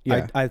equipment.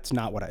 Yeah. it's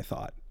not what I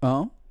thought.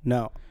 Oh.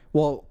 No,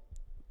 Well,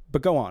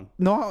 but go on.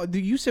 no.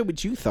 You said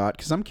what you thought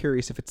because I'm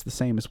curious if it's the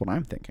same as what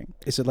I'm thinking.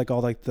 Is it like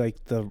all like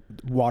the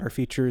water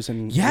features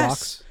and Yes.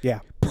 rocks? Yeah.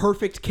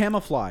 Perfect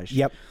camouflage.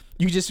 Yep.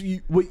 You just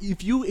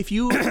if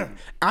you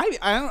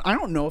I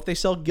don't know if they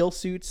sell gill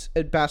suits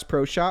at Bass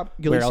Pro Shop.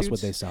 Ghillie Where else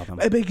suits. would they sell them?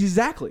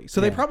 Exactly.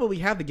 So they Yeah. probably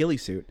have the ghillie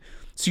suit.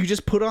 So you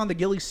just put on the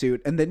ghillie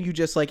suit, and then you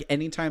just like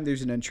anytime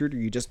there's an intruder,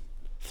 you just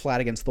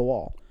flat against the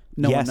wall.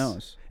 No Yes, one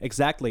knows.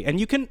 Exactly. And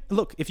you can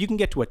look if you can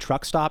get to a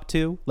truck stop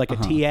too, like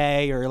Uh-huh. a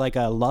TA or like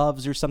a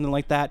Love's or something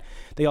like that.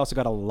 They also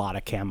got a lot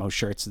of camo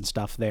shirts and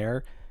stuff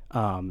there.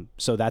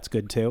 So that's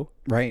good too.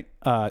 Right.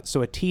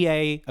 So a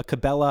TA, a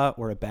Cabela,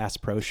 or a Bass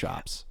Pro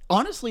Shops.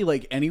 Honestly,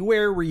 like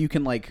anywhere where you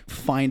can like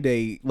find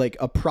a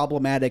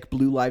problematic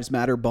Blue Lives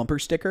Matter bumper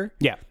sticker,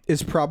 Yeah.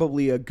 is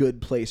probably a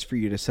good place for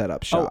you to set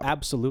up shop. Oh,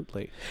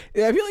 absolutely.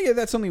 I feel like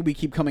that's something we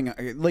keep coming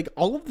like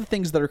all of the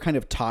things that are kind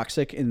of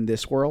toxic in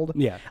this world.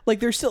 Yeah. Like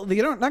they're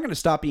not going to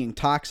stop being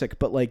toxic,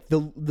 but like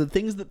the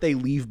things that they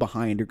leave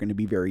behind are going to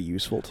be very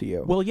useful to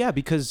you. Well, yeah,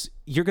 because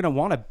you're going to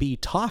want to be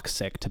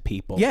toxic to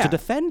people Yeah. to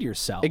defend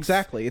yourself.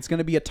 Exactly. It's going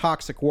to be a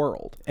toxic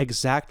world.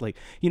 Exactly.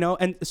 You know,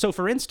 and so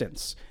for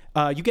instance,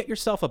 you get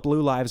yourself a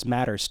Blue Lives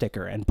Matter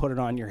sticker and put it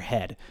on your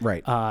head.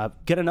 Right.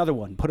 Get another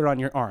one, put it on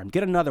your arm.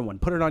 Get another one,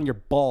 put it on your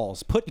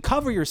balls.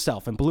 Cover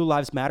yourself in Blue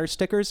Lives Matter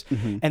stickers,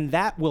 and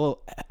that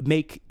will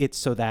make it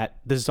so that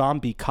the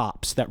zombie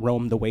cops that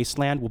roam the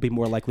wasteland will be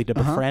more likely to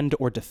befriend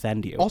or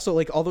defend you. Also,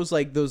 like all those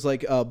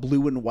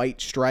blue and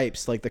white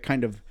stripes, like the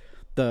kind of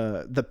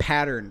the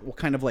pattern will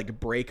kind of like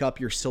break up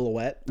your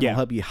silhouette and Yeah. will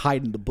help you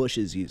hide in the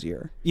bushes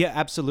easier. Yeah,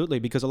 absolutely.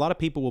 Because a lot of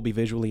people will be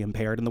visually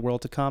impaired in the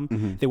world to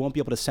come. They won't be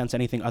able to sense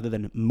anything other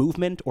than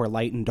movement or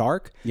light and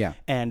dark. Yeah.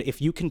 And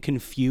if you can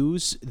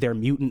confuse their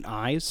mutant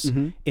eyes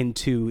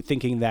into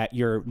thinking that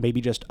you're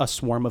maybe just a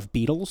swarm of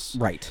beetles,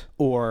 Right.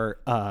 or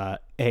a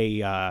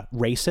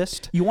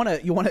racist. You want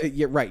to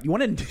yeah, right. You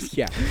want to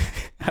yeah.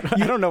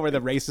 I don't know where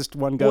the racist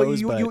one Well,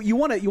 goes, but you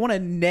want to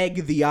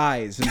neg the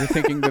eyes into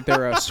thinking that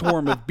they're a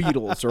swarm of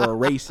beetles or a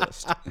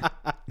racist.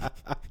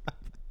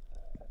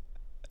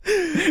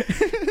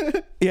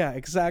 yeah,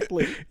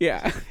 exactly.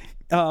 Yeah.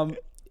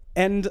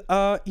 And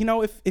you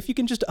know, if you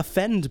can just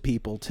offend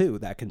people too,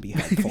 that can be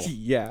helpful.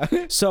 Yeah.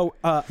 So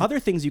other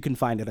things you can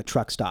find at a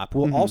truck stop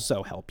will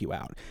also help you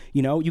out.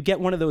 You know, you get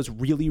one of those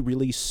really,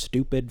 really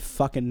stupid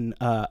fucking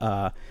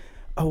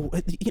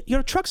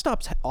truck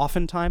stops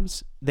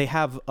oftentimes they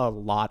have a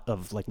lot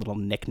of like little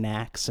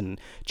knickknacks and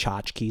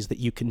tchotchkes that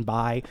you can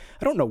buy.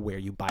 I don't know where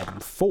you buy them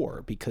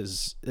for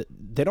because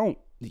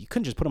you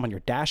couldn't just put them on your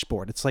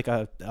dashboard. It's like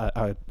they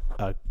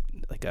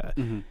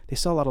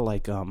sell a lot of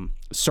like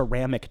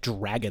ceramic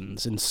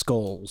dragons and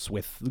skulls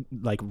with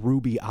like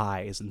ruby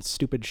eyes and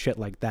stupid shit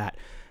like that.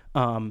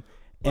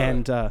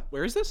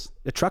 Where is this?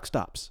 The truck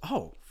stops.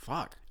 Oh,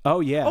 fuck. Oh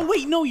yeah. Oh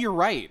wait, no, you're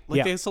right. Like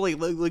Yeah. they sell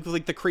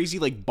like the crazy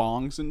like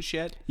bongs and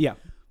shit. Yeah.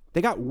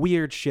 They got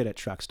weird shit at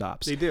truck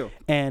stops. They do.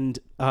 And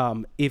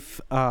and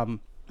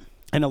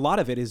a lot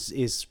of it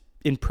is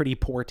in pretty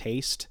poor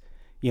taste.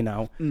 You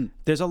know,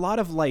 there's a lot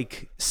of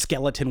like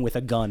skeleton with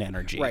a gun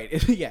energy.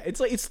 Right. Yeah.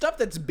 It's stuff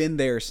that's been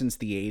there since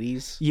the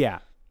 80s. Yeah.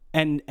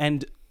 And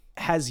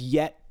has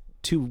yet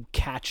to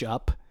catch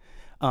up.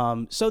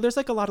 So there's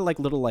like a lot of like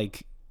little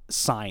like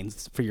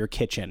signs for your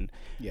kitchen.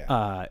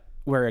 Yeah.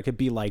 Where it could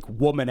be like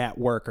woman at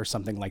work or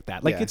something like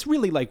that. Like Yeah. it's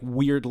really like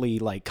weirdly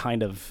like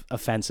kind of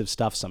offensive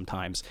stuff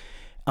sometimes.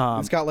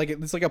 It's got like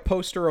it's like a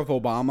poster of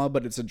Obama,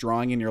 but it's a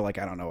drawing, and you're like,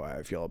 I don't know how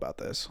I feel about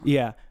this.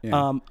 Yeah. Yeah.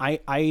 I'm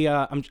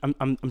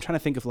trying to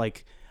think of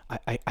like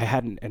I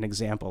had an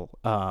example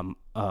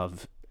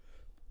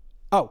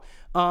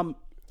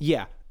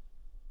yeah.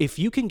 If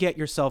you can get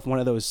yourself one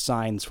of those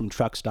signs from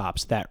truck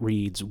stops that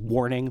reads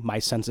 "Warning: My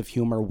sense of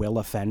humor will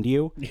offend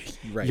you,"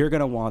 Right. you're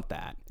gonna want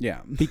that. Yeah.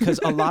 Because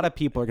a lot of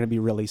people are gonna be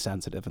really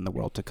sensitive in the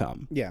world to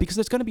come. Yeah. Because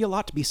there's gonna be a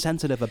lot to be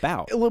sensitive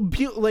about.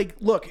 Like,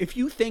 look, if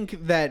you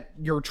think that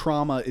your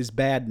trauma is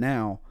bad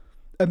now,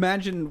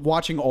 imagine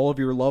watching all of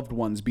your loved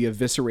ones be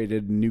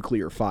eviscerated in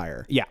nuclear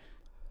fire. Yeah.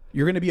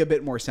 You're going to be a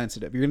bit more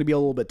sensitive. You're going to be a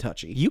little bit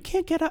touchy. You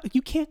can't get out.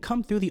 You can't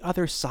come through the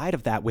other side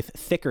of that with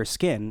thicker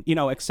skin,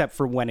 except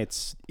for when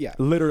it's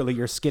literally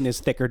your skin is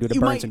thicker due to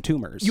burns and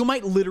tumors. You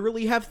might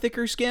literally have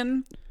thicker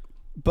skin,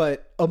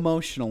 but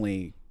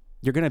emotionally,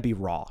 you're going to be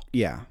raw.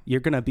 Yeah. You're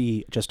going to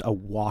be just a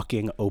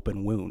walking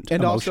open wound.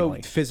 And also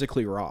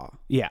physically raw.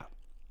 Yeah.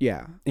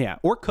 Yeah. Yeah.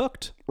 Or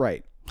cooked.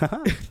 Right.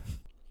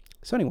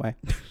 So anyway.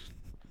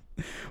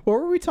 What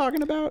were we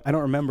talking about? I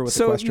don't remember what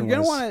the question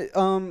was. So you're gonna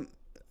want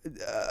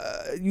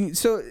to.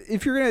 So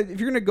if you're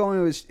gonna go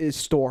into a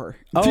store,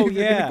 if you're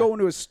gonna go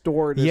into a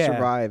store to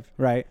survive,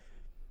 right?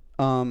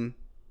 You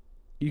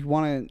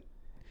want to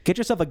get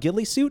yourself a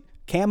ghillie suit,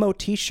 camo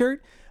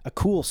T-shirt, a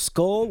cool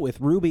skull with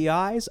ruby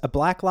eyes, a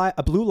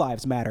Blue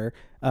Lives Matter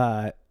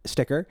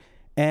sticker,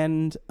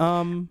 and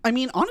I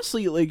mean,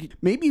 honestly, like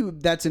maybe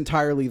that's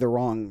entirely the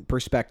wrong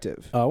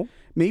perspective. Oh.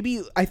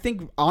 Maybe I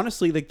think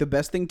honestly, like the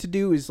best thing to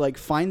do is like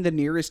find the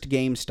nearest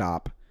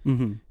GameStop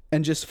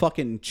and just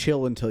fucking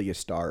chill until you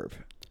starve.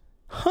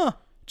 Huh.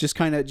 Just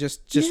kind of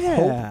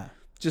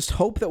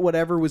hope that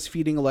whatever was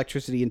feeding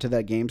electricity into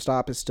that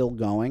GameStop is still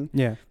going.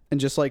 Yeah. And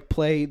just like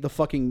play the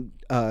fucking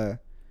I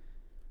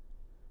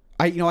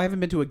haven't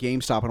been to a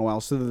GameStop in a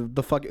while, so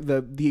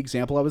the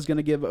example I was going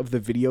to give of the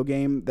video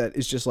game that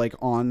is just like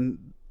on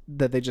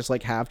that they just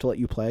like have to let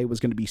you play was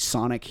going to be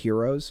Sonic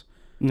Heroes.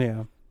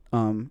 Yeah.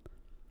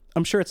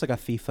 I'm sure it's like a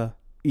FIFA.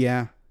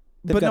 Yeah.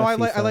 They've but no, got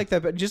I like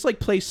that. But just like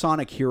play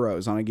Sonic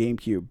Heroes on a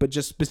GameCube, but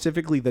just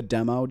specifically the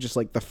demo, just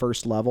like the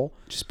first level.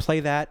 Just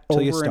play that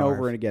till you starve. Over and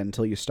over again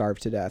until you starve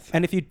to death.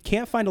 And if you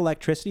can't find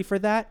electricity for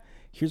that,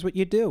 here's what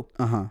you do.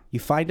 You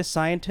find a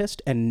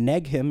scientist and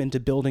neg him into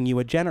building you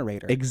a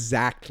generator.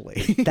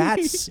 Exactly.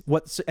 That's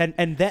what's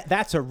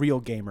that's a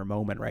real gamer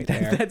moment right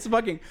there. That's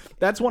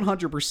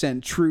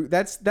 100% true.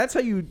 That's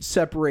how you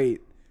separate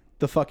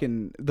the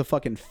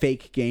fucking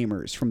fake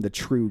gamers from the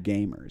true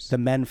gamers. The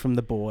men from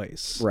the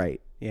boys. Right.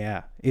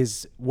 Yeah.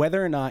 Is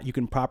whether or not you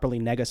can properly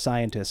neg a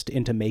scientist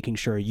into making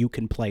sure you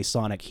can play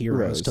Sonic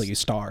Heroes till you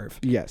starve.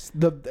 Yes.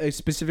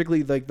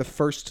 Specifically like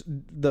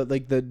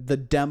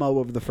the demo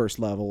of the first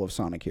level of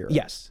Sonic Heroes.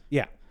 Yes.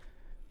 Yeah.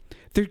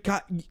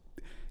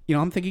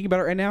 I'm thinking about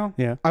it right now.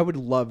 Yeah. I would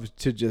love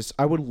to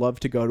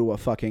go to a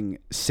fucking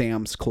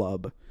Sam's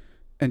Club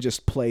and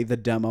just play the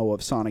demo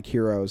of Sonic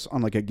Heroes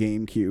on like a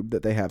GameCube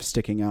that they have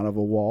sticking out of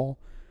a wall.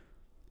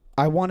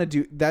 I want to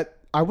do that.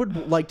 I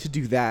would like to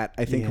do that,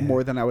 I think,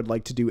 more than I would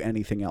like to do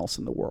anything else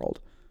in the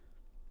world.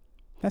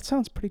 That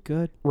sounds pretty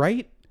good.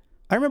 Right?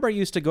 I remember I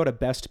used to go to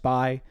Best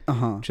Buy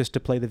just to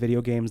play the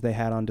video games they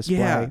had on display.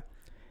 Yeah.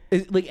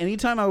 Like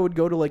anytime I would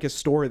go to like a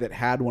store that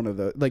had one of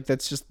the, like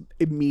that's just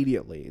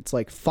immediately, it's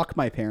like, fuck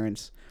my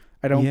parents.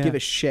 I don't give a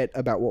shit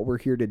about what we're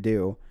here to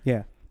do.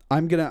 Yeah.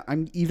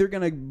 I'm either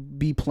gonna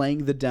be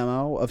playing the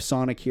demo of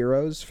Sonic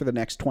Heroes for the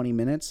next 20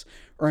 minutes,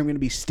 or I'm gonna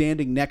be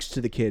standing next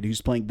to the kid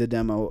who's playing the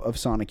demo of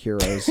Sonic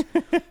Heroes,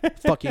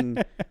 fucking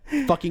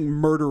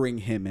murdering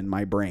him in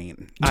my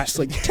brain, just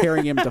like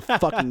tearing him to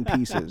fucking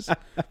pieces,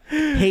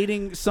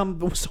 hating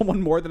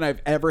someone more than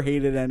I've ever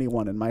hated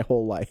anyone in my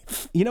whole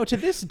life. To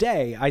this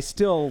day, I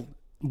still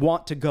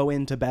want to go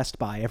into Best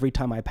Buy every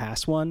time I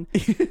pass one,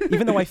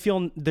 even though I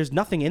feel there's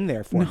nothing in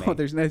there for me. No,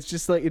 it's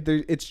just like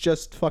it's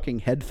just fucking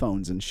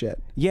headphones and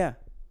shit. Yeah.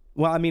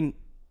 Well, I mean,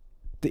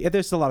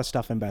 there's a lot of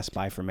stuff in Best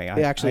Buy for me.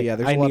 There's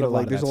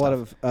a lot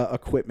of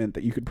equipment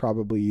that you could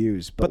probably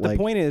use. But the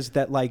point is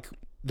that like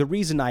the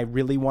reason I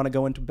really want to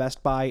go into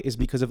Best Buy is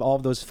because of all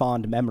of those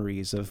fond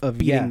memories of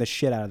beating the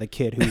shit out of the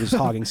kid who was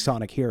hogging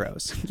Sonic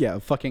Heroes. Yeah,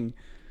 fucking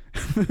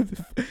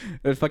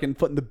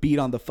putting the beat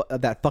on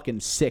that fucking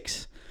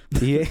 6.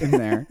 In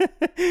there.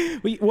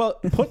 Well,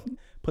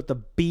 put the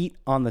beat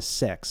on the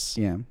 6.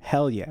 Yeah.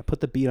 Hell yeah. Put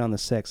the beat on the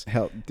 6.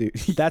 Hell, dude.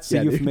 That's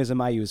the euphemism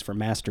I use for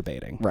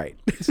masturbating. Right.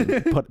 So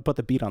put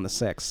the beat on the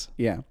 6.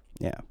 Yeah.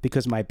 Yeah.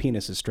 Because my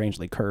penis is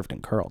strangely curved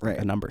and curled. Right.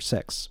 Like a number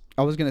 6.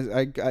 I was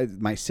gonna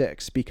my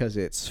 6 because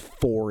it's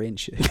 4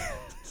 inches.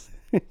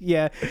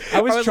 Yeah, I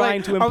was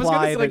trying to imply I was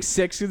gonna say like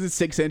 6 because it's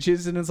 6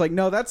 inches, and it's like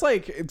no, that's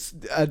like it's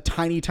a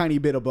tiny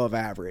bit above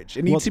average.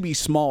 It needs to be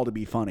small to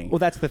be funny. Well,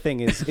 that's the thing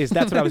is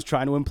that's what I was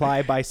trying to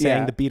imply by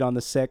saying the beat on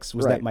the 6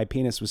 was that my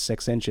penis was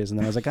 6 inches, and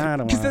then I was like, I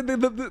don't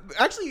want.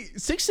 Actually,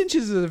 6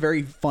 inches is a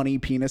very funny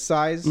penis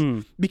size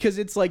because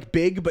it's like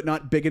big but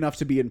not big enough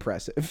to be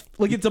impressive.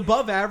 Like it's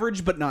above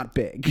average but not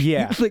big.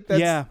 Yeah, like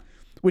that's,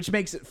 which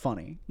makes it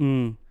funny.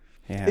 Yeah,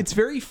 it's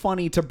very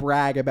funny to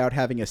brag about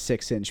having a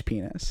 6-inch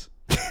penis.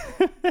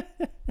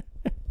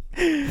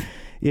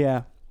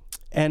 Yeah,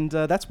 and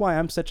that's why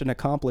I'm such an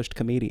accomplished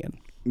comedian.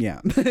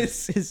 Yeah,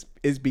 this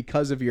is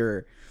because of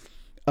your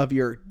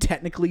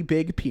technically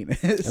big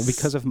penis, and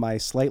because of my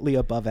slightly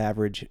above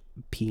average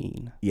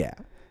peen. Yeah.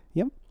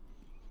 Yep.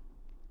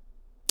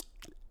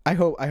 I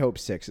hope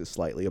 6 is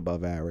slightly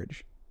above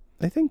average.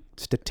 I think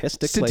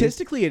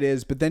statistically it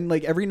is, but then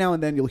like every now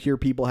and then you'll hear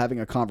people having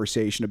a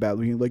conversation about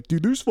being like,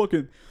 dude, there's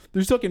fucking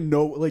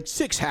no, like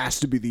 6 has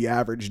to be the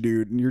average,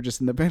 dude, and you're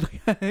just in the bed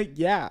like,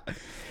 yeah.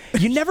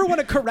 You never want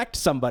to correct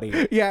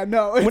somebody. Yeah,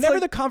 no. Whenever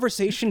the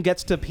conversation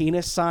gets to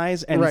penis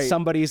size and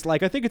somebody's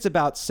like, I think it's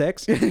about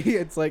 6,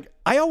 it's like,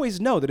 I always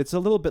know that it's a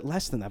little bit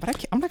less than that, but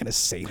I'm not going to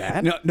say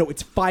that. No,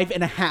 it's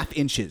 5.5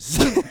 inches.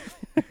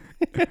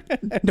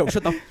 No,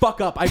 shut the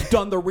fuck up. I've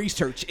done the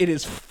research. It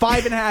is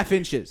 5.5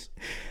 inches.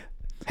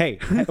 Hey,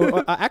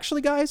 actually,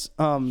 guys,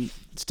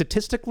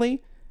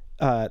 statistically,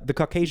 the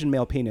Caucasian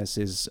male penis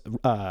is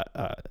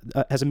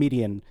has a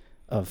median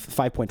of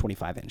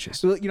 5.25 inches.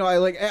 So, I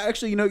like,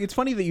 actually, it's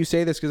funny that you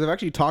say this because I've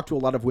actually talked to a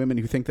lot of women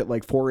who think that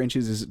like 4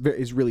 inches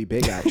is really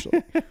big.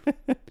 Actually,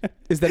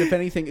 is that if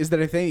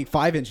anything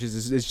 5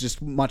 inches is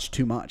just much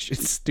too much.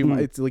 It's too much.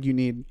 It's like you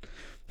need.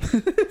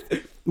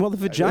 Well, the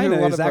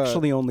vagina is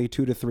actually only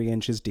 2 to 3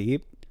 inches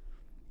deep.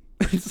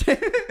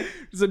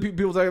 So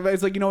people talk about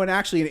it's like, and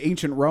actually in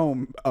ancient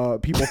Rome,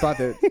 people thought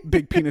that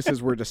big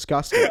penises were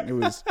disgusting.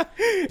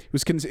 It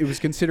was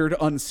considered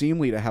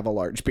unseemly to have a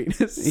large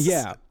penis.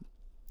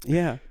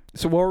 Yeah.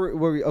 So what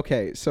were we?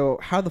 Okay, so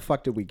how the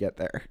fuck did we get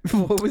there?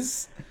 What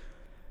was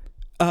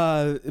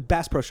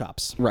Bass Pro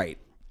Shops? Right.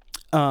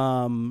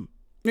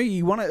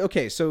 You want to?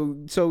 Okay,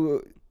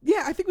 so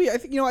yeah, I think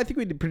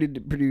we did pretty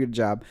good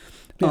job.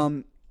 Yeah.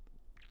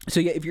 So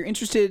yeah, if you're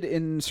interested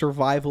in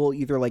survival,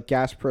 either like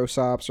gas pro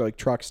stops or like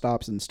truck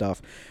stops and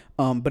stuff,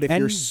 but if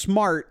you're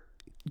smart,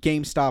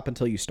 GameStop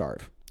until you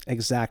starve.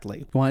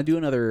 Exactly. Want to do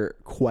another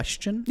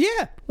question?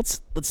 Yeah. Let's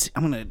see.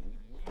 I'm gonna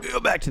go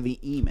back to the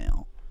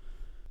email.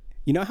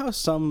 You know how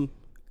some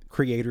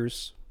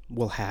creators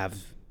will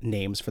have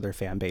names for their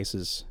fan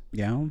bases?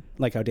 Yeah.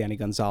 Like how Danny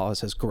Gonzalez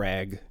has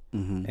Greg,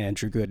 and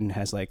Drew Gooden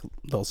has like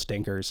Little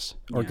Stinkers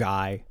or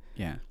Guy.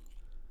 Yeah.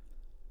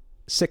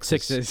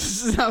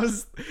 Sixes.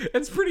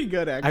 That's pretty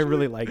good, actually. I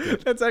really like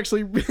it. That's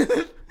actually.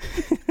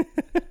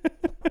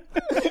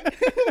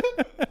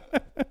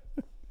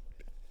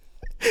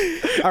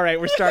 All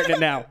right, we're starting it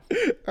now.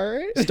 All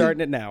right.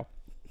 Starting it now.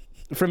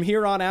 From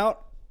here on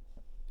out,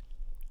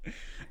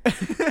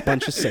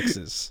 bunch of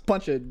sixes.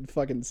 Bunch of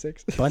fucking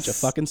sixes. Bunch of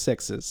fucking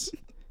sixes.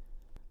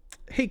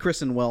 Hey,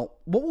 Kristen, what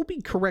will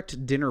be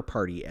correct dinner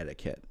party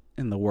etiquette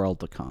in the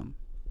world to come?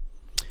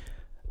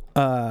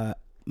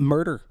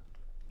 Murder.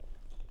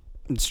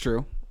 It's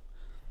true.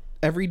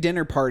 Every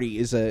dinner party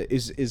is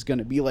going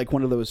to be like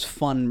one of those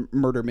fun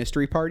murder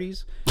mystery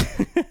parties.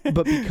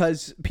 But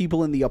because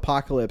people in the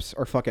apocalypse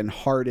are fucking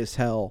hard as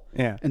hell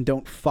and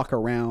don't fuck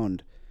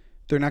around,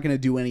 they're not going to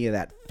do any of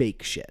that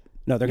fake shit.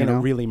 No, they're going to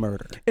really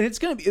murder. And it's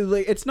going to be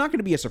like, it's not going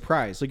to be a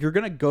surprise. Like, you're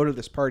going to go to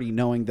this party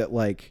knowing that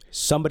like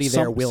somebody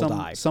there will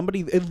die.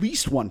 Somebody, at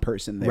least one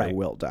person there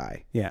will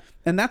die. Yeah.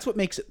 And that's what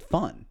makes it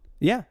fun.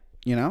 Yeah.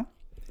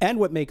 And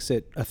what makes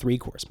it a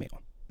 3-course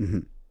meal. Mm-hmm.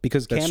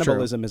 Because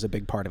cannibalism is a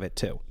big part of it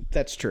too.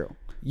 That's true.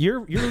 You're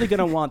really going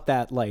to want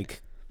that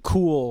like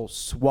cool,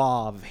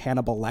 suave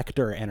Hannibal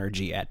Lecter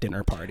energy at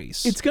dinner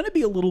parties. It's going to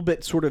be a little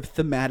bit sort of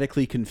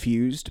thematically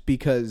confused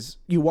because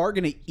you are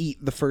going to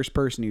eat the first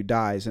person who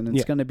dies, and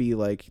it's going to be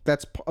like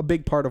that's a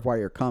big part of why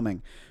you're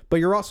coming. But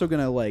you're also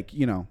going to like,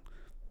 you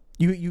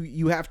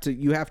have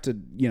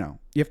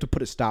to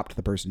put a stop to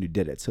the person who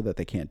did it so that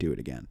they can't do it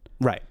again.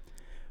 Right.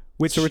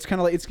 So it's kind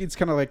of like it's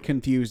kind of like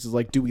confused. It's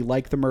like, do we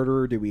like the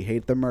murderer? Do we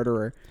hate the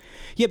murderer?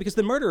 Yeah, because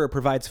the murderer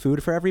provides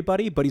food for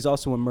everybody, but he's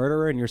also a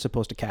murderer, and you're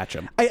supposed to catch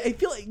him. I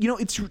feel like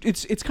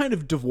it's kind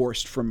of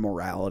divorced from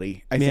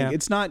morality. I think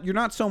it's not. You're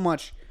not so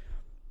much.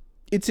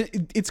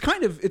 It's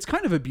kind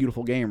of a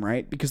beautiful game,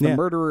 right? Because the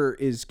murderer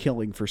is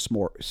killing for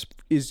sport,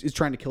 is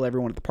trying to kill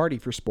everyone at the party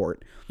for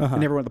sport,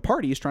 and everyone at the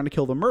party is trying to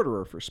kill the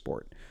murderer for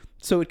sport.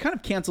 So it kind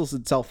of cancels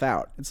itself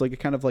out. It's like a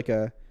kind of like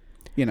a.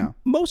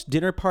 Most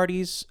dinner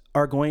parties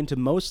are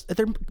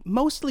they're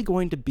mostly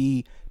going to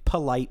be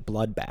polite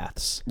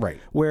bloodbaths. Right.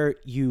 Where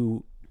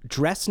you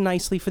dress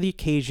nicely for the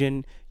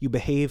occasion, you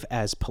behave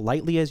as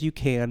politely as you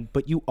can,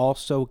 but you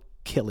also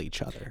kill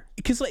each other.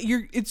 Because like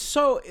it's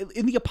so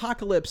in the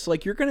apocalypse,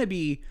 like you're gonna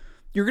be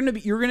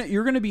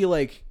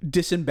like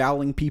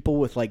disemboweling people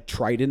with like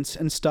tridents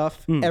and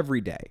stuff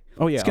every day.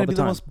 Oh yeah. It's gonna be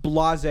the most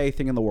blasé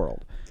thing in the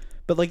world.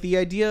 But like the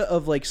idea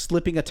of like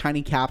slipping a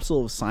tiny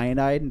capsule of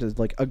cyanide into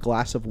like a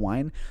glass of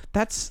wine,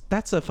 that's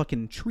a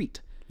fucking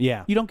treat.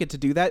 Yeah. You don't get to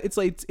do that. It's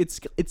like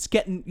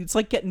it's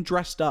like getting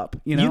dressed up,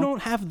 You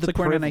don't have the privilege.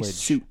 Wearing a nice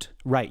suit.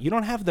 Right. You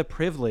don't have the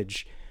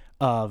privilege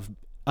of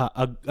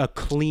a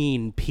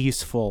clean,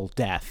 peaceful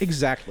death.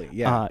 Exactly.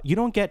 Yeah. You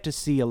don't get to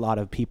see a lot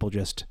of people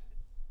just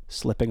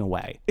slipping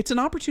away. It's an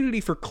opportunity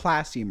for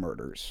classy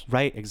murders.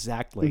 Right,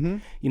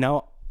 exactly.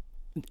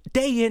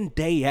 Day in,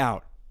 day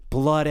out,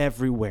 blood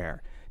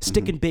everywhere.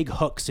 Sticking big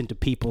hooks into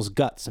people's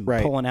guts and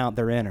pulling out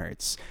their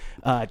innards.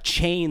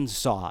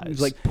 Chainsaws.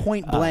 It's like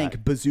point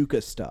blank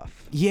bazooka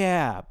stuff.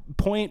 Yeah.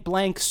 Point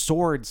blank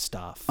sword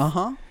stuff.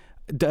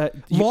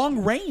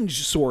 long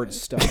range sword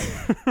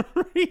stuff.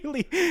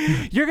 Really,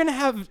 you're gonna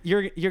have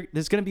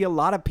there's gonna be a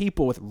lot of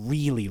people with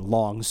really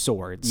long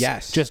swords.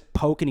 Yes. Just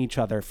poking each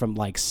other from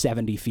like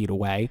 70 feet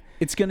away.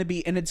 It's gonna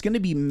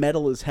be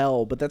metal as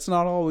hell, but that's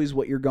not always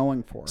what you're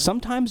going for.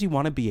 Sometimes you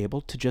want to be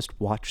able to just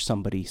watch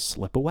somebody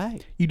slip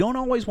away. You don't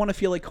always want to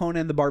feel like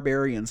Conan the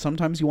Barbarian.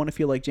 Sometimes you want to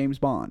feel like James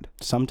Bond.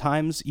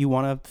 Sometimes you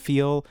want to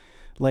feel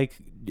like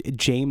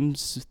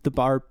James the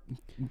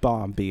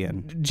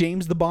Bombian.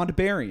 James the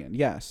Bondbarian,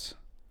 yes.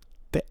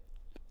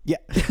 Yeah.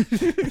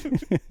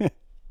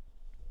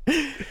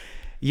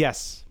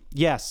 Yes.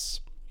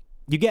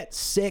 You get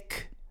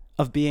sick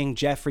of being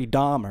Jeffrey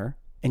Dahmer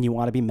and you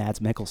want to be Mads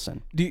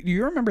Mikkelsen. Do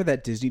you remember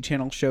that Disney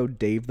Channel show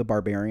Dave the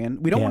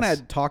Barbarian? We don't Yes. want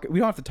to talk. We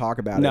don't have to talk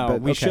about it. No,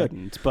 But we okay.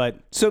 shouldn't. But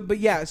So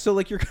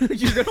like you're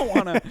gonna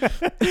want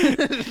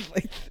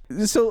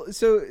to.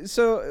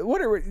 So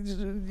what are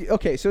we,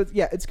 okay? So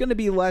yeah, it's gonna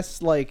be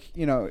less like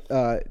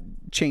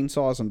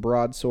chainsaws and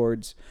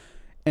broadswords,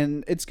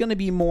 and it's gonna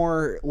be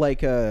more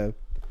like I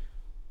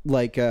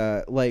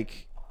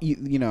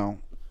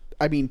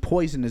mean,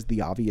 poison is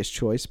the obvious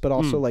choice, but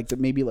also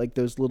maybe like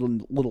those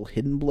little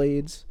hidden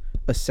blades,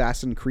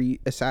 Assassin's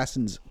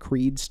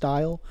Creed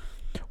style,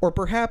 or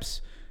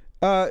perhaps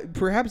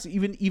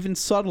even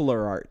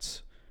subtler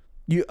arts.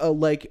 You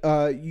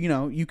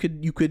you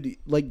could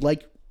like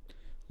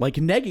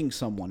negging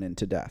someone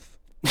into death.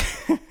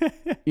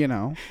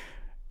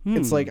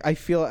 It's like I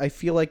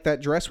feel like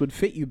that dress would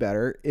fit you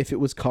better if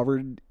it was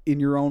covered in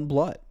your own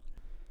blood.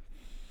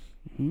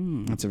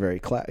 That's a very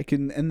classic,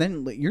 and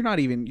then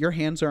your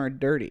hands aren't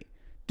dirty.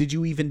 Did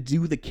you even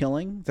do the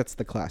killing? That's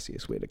the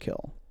classiest way to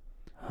kill.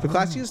 The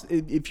classiest,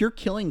 if you're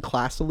killing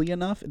classily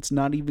enough, it's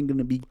not even going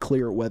to be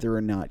clear whether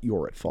or not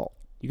you're at fault.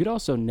 you could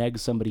also neg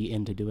somebody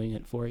into doing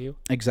it for you.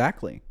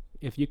 Exactly.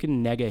 If you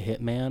can neg a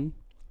hitman,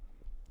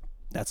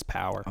 that's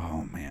power.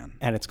 Oh man,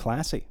 And it's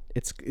classy.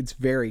 it's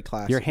very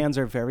classy. Your hands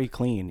are very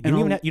clean. You And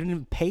you didn't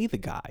even pay the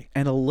guy.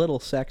 and a little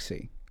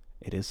sexy.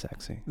 It is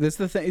sexy. That's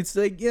the thing. It's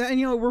like, yeah,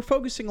 and we're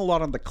focusing a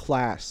lot on the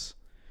class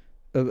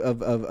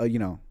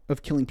of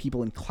killing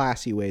people in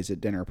classy ways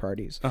at dinner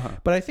parties.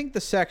 But I think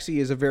the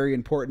sexy is a very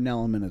important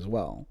element as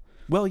well.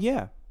 Well,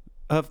 yeah.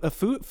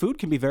 Food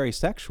can be very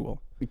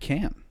sexual. It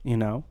can. Be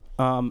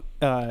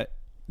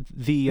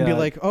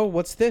like, oh,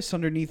 what's this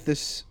underneath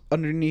this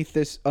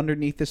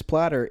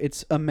platter?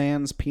 It's a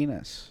man's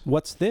penis.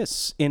 what's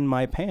this in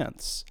my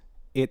pants?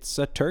 It's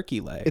a turkey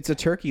leg. It's a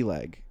turkey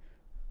leg.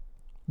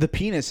 The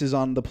penis is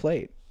on the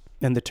plate.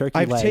 And the turkey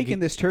I've leg. taken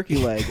this turkey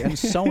leg and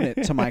sewn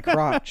it to my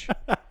crotch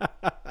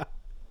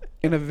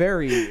in a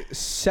very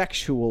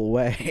sexual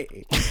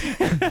way.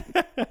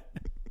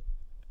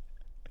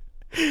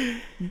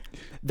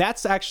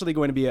 That's actually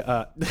going to be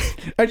a.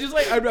 I'd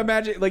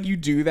imagine like you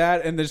do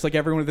that, and there's like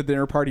everyone at the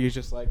dinner party is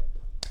just like,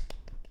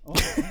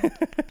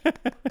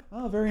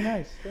 oh, very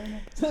nice, very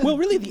nice. Well,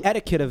 really, the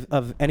etiquette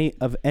of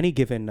any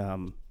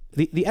given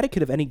the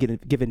etiquette of any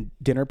given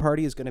dinner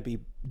party is going to be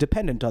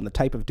dependent on the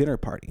type of dinner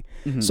party.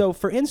 So,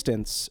 for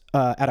instance,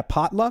 at a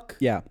potluck,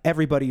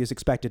 everybody is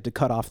expected to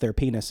cut off their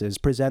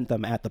penises, present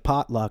them at the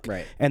potluck,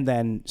 Right. and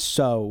then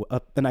sew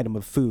an item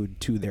of food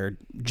to their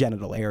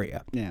genital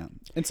area. Yeah,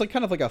 it's like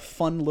kind of like a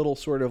fun little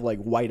sort of like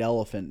white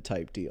elephant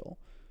type deal,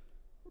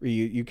 where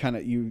you kind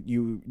of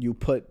you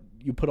put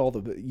all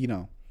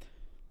the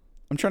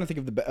I'm trying to think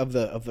of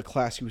the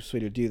classiest way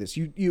to do this.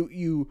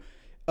 You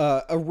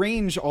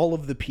arrange all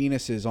of the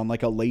penises on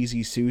like a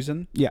lazy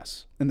Susan.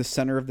 Yes. In the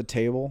center of the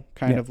table,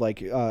 kind of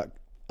like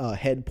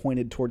head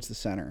pointed towards the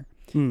center.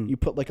 You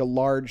put like a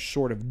large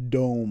sort of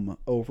dome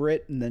over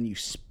it, and then you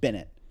spin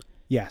it.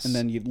 Yes. And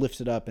then you lift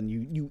it up, and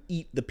you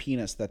eat the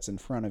penis that's in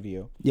front of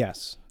you.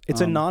 Yes.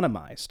 It's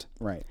anonymized.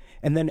 Right.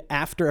 And then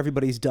after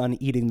everybody's done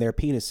eating their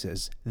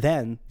penises,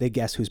 then they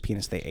guess whose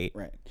penis they ate.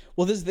 Right.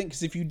 Well, this is the thing,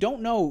 because if you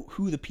don't know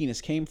who the penis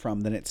came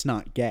from, then it's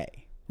not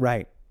gay.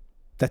 Right.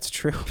 That's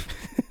true.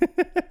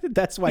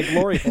 That's why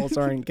glory holes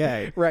aren't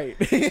gay. Right.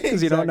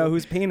 Because you don't know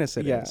whose penis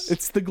it is.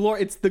 It's the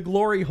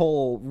glory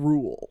hole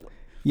rule.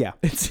 Yeah.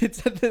 It's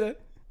the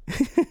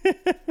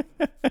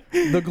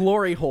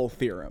glory hole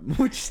theorem,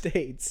 which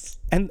states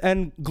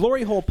And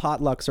glory hole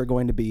potlucks are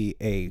going to be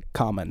a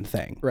common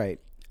thing. right.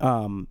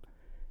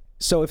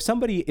 So if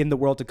somebody in the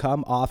world to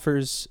come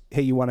offers,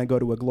 hey, you want to go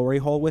to a glory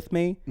hole with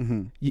me?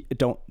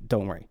 Don't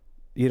worry.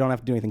 You don't have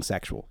to do anything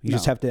sexual. You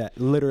just have to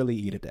literally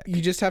eat a dick.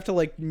 You just have to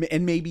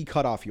and maybe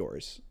cut off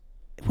yours.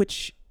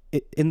 Which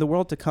in the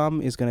world to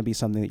come is going to be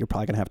something that you're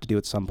probably going to have to do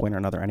at some point or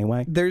another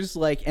anyway. There's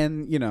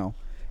and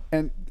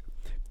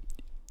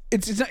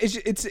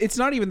it's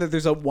not even that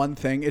there's a one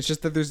thing. It's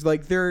just that there's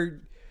like there's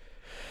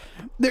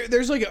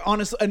like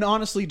an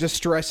honestly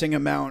distressing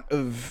amount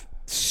of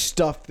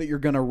stuff that you're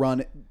gonna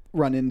run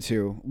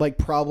into, like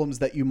problems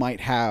that you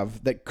might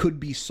have that could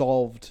be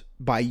solved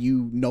by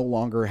you no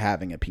longer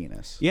having a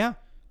penis. Yeah,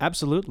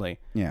 absolutely.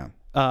 Yeah.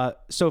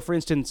 So for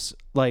instance,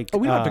 like Oh,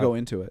 we don't have to go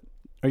into it.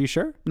 Are you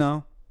sure?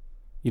 No.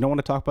 You don't want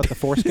to talk about the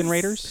foreskin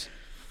raiders?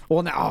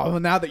 Well,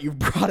 now that you've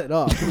brought it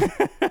up.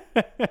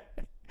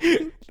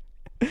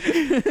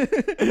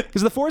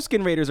 Because the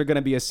foreskin raiders are going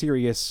to be a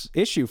serious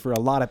issue for a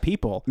lot of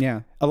people.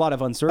 Yeah. A lot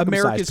of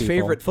uncircumcised America's people.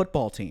 favorite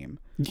football team.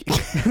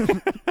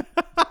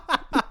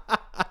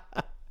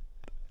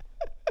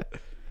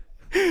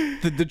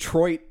 The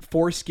Detroit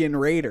Foreskin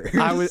Raiders.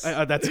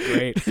 That's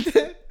great.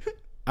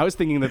 I was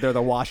thinking that they're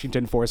the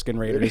Washington Foreskin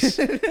Raiders.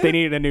 They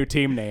needed a new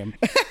team name.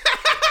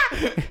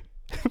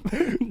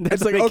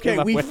 It's like,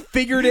 okay, we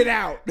figured it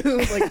out.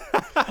 Like,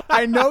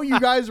 I know you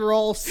guys were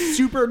all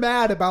super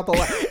mad about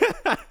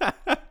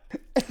the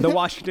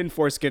Washington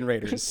Foreskin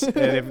Raiders. And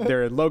if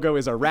their logo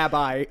is a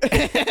rabbi,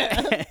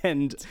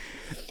 and it's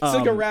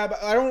like a rabbi.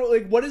 I don't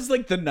like what is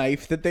like the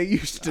knife that they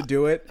used to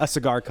do it. a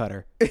cigar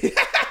cutter.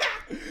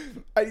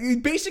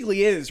 It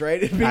basically is,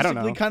 right? It I don't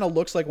know. basically kind of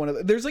looks like one of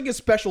the, there's like a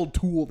special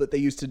tool that they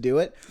used to do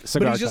it,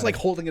 Cigar but he's just cutter.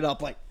 like holding it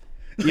up like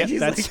Yeah, he's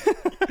that's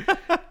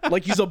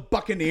like he's a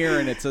buccaneer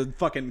and it's a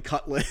fucking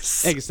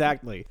cutlass.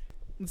 exactly.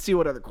 Let's see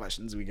what other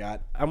questions we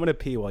got. I'm gonna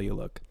pee while you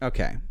look.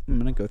 Okay, I'm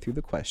gonna go through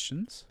the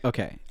questions.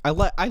 Okay, I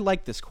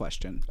like this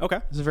question. Okay,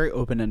 It's a very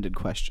open-ended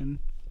question.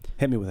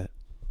 hit me with it.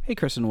 Hey,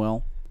 Chris and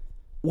Will,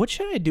 what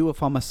should I do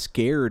if I'm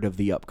scared of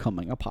the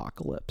upcoming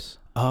apocalypse?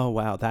 Oh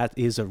wow, that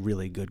is a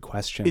really good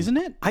question, Isn't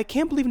it? I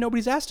can't believe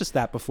nobody's asked us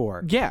that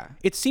before. Yeah.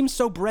 It seems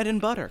so bread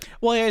and butter.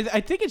 Well, I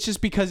think it's just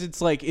because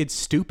it's like it's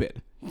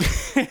stupid.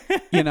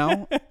 You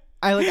know,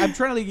 I'm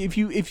trying to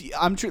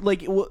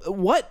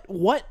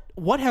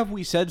what have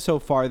we said so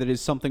far that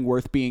is something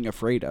worth being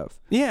afraid of?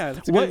 Yeah.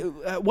 That's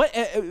What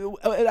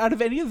out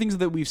of any of the things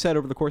that we've said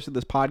over the course of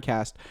this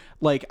podcast,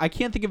 like I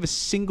can't think of a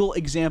single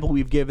example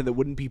we've given that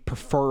wouldn't be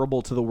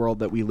preferable to the world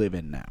that we live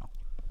in now.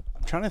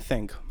 I'm trying to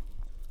think.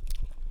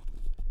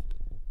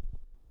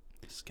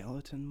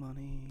 Skeleton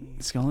money.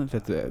 That's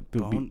a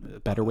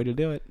better way to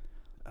do it.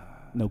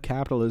 No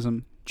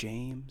capitalism.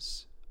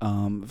 James.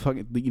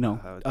 Fucking,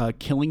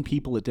 killing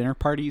people at dinner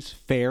parties,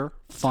 fair,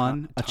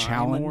 fun, a Time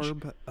challenge.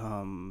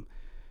 Orb,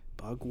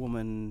 Bug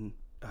Woman,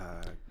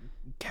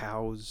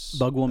 cows.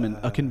 Bug woman,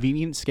 a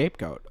convenient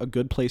scapegoat, a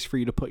good place for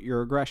you to put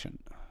your aggression.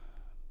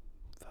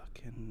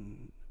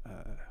 Fucking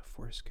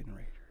Foreskin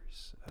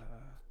Raiders.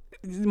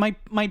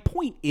 My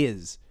point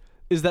is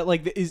that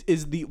like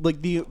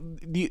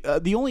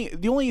the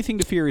only thing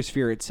to fear is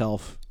fear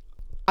itself.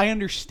 I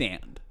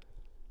understand.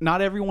 Not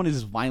everyone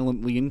is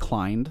violently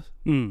inclined.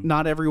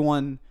 Not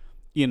everyone,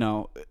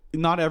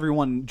 not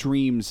everyone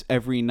dreams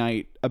every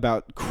night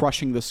about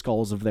crushing the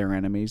skulls of their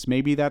enemies.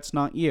 Maybe that's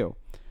not you,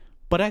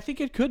 but I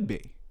think it could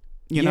be.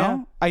 You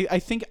know, I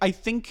think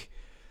it's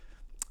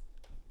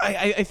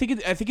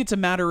a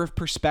matter of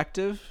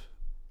perspective.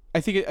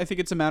 I think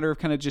it's a matter of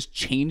kind of just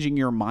changing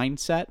your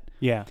mindset.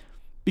 Yeah.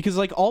 Because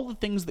like all the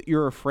things that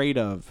you're afraid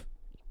of,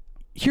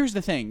 here's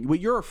the thing: what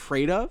you're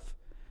afraid of,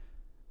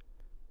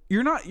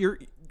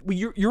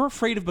 you're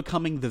afraid of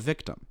becoming the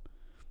victim.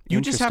 You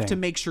just have to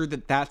make sure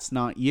that that's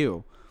not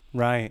you.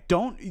 Right.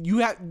 Don't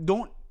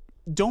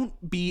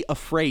be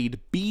afraid.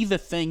 Be the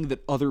thing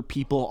that other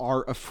people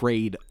are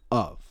afraid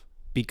of.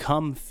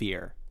 Become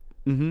fear.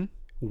 Mm-hmm.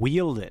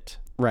 Wield it.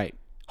 Right.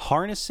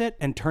 Harness it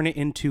and turn it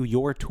into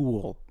your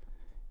tool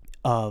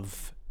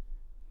of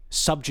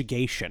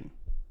subjugation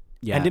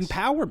and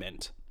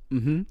empowerment.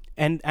 Mm-hmm.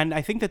 And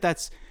I think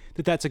that's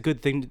a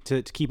good thing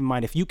to keep in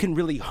mind. If you can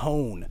really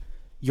hone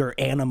your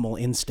animal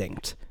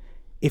instinct,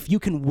 if you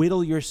can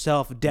whittle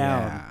yourself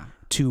down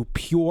to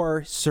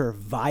pure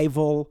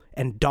survival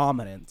and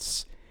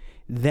dominance,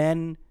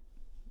 then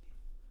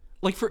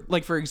like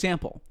for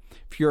example,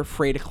 if you're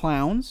afraid of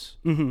clowns,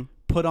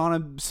 put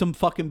on some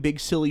fucking big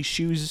silly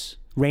shoes,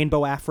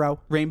 rainbow afro,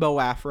 and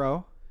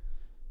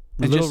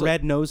little just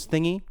red nose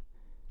thingy,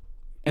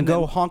 and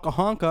then go honka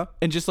honka,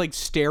 and just like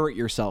stare at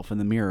yourself in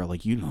the mirror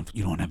like you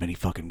don't have any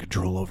fucking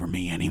control over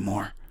me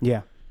anymore.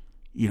 Yeah.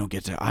 You don't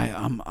get to.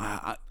 I'm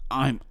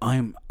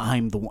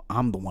the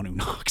one who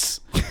knocks.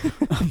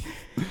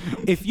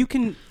 If you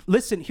can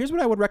listen, here's what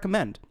I would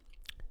recommend: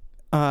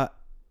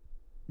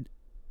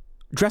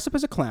 dress up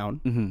as a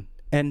clown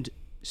and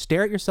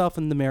stare at yourself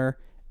in the mirror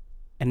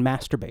and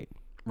masturbate.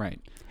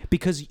 Right.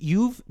 Because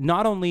you've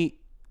not only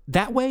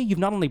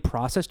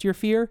processed your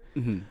fear,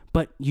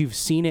 but you've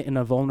seen it in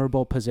a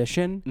vulnerable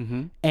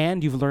position,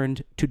 and you've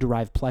learned to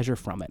derive pleasure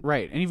from it.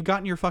 Right, and you've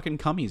gotten your fucking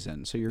cummies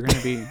in, so you're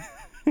gonna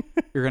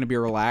be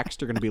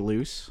relaxed. You're gonna be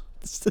loose.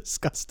 It's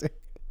disgusting.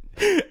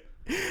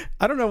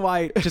 I don't know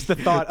why. Just the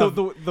thought of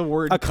the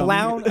word a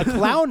clown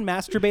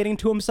masturbating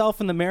to himself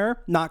in the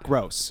mirror, not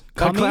gross.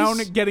 A clown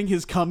getting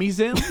his cummies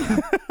in.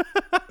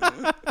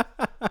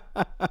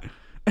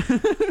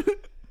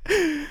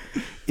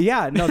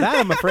 Yeah, no, that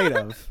I'm afraid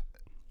of.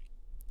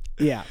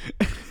 Yeah.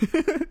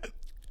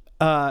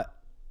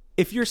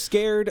 If you're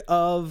scared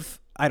of,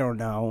 I don't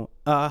know,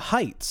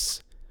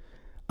 heights,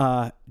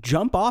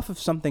 jump off of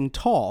something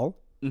tall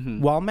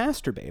while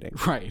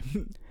masturbating. Right.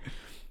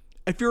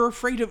 If you're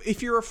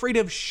afraid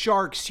of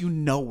sharks, you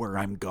know where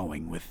I'm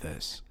going with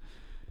this.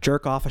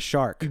 Jerk off a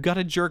shark. You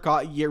gotta jerk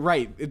off. Yeah,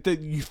 right.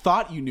 You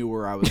thought you knew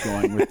where I was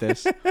going with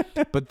this,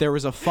 but there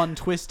was a fun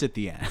twist at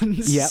the end.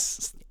 Yep.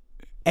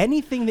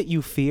 Anything that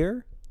you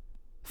fear,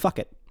 fuck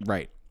it.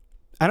 Right.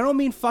 I don't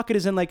mean fuck it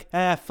as in like,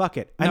 fuck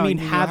it. I No, mean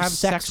you have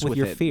sex with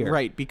your it. fear.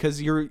 Right,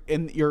 because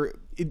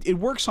it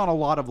works on a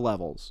lot of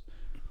levels.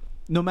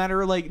 No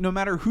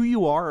matter who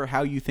you are or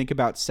how you think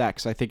about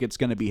sex, I think it's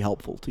going to be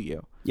helpful to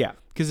you. Yeah.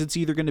 Because it's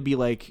either going to be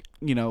like,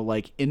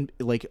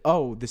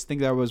 oh, this thing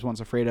that I was once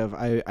afraid of,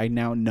 I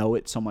now know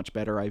it so much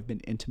better. I've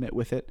been intimate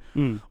with it.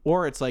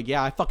 Or it's like,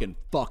 yeah, I fucking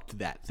fucked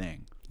that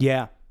thing.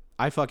 Yeah.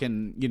 I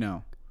fucking,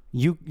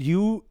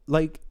 You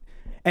like,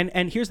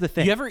 and here's the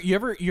thing.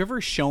 You ever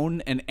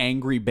shown an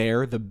angry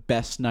bear the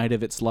best night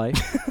of its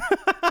life?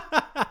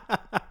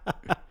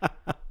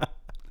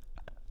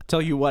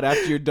 Tell you what,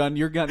 after you're done,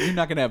 you're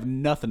not gonna have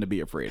nothing to be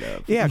afraid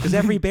of. Yeah, because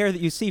every bear that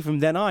you see from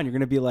then on, you're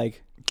gonna be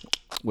like,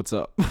 What's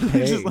up?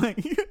 Hey. Just like,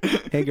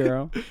 hey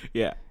girl,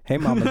 yeah. hey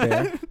mama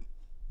bear,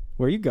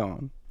 where you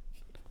going?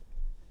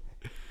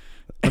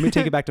 Let me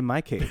take you back to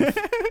my cave.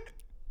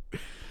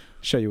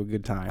 Show you a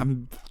good time.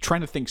 I'm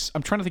trying to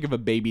think of a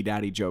baby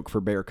daddy joke for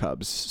bear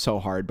cubs so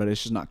hard, but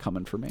it's just not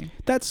coming for me.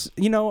 That's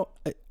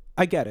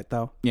I get it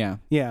though. Yeah.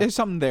 Yeah. There's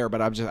something there,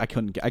 but I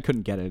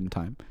couldn't get it in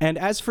time. And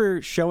as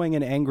for showing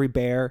an angry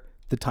bear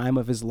the time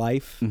of his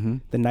life,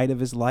 the night of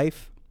his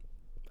life,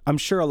 I'm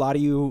sure a lot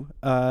of you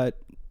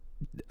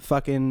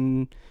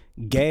fucking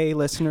gay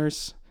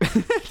listeners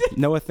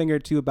know a thing or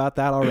two about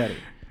that already.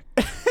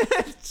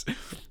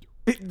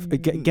 Get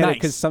it?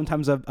 Because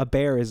sometimes a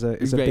bear is a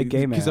big gay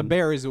man. Because a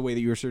bear is a way that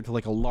you refer to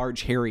like a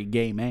large, hairy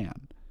gay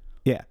man.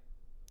 Yeah.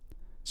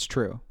 It's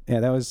true. Yeah,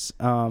 that was...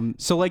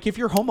 So, like, if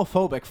you're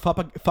homophobic,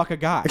 fuck a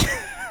guy.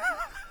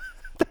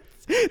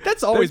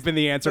 That's always been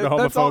the answer to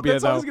homophobia,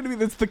 that's always going to be...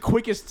 That's the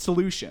quickest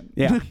solution.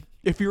 Yeah.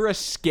 If you're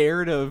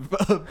scared of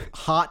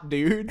hot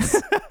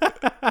dudes,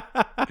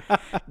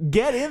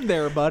 get in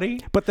there,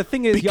 buddy. But the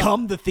thing is...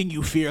 Become the thing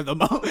you fear the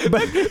most.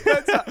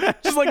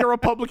 That's just like a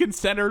Republican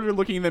senator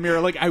looking in the mirror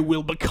like, I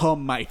will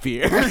become my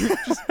fear.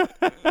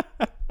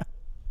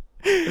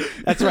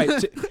 That's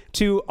right.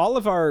 To all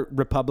of our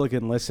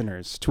Republican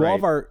listeners, to all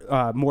of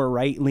our more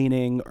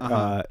right-leaning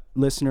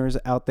listeners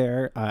out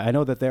there, I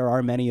know that there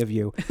are many of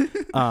you.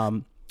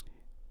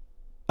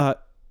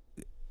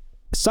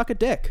 Suck a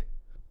dick.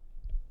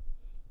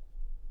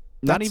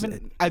 Not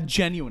even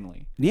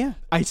genuinely. Yeah.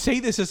 I say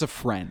this as a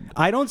friend.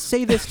 I don't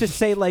say this to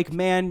say like,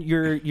 man,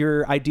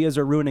 your ideas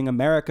are ruining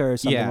America or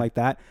something like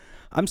that.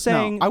 I'm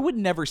saying... No, I would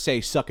never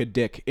say suck a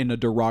dick in a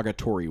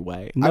derogatory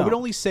way. No. I would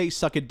only say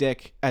suck a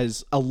dick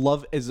as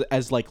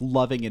like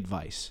loving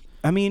advice.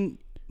 I mean,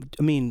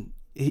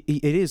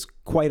 it is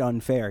quite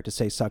unfair to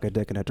say suck a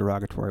dick in a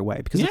derogatory way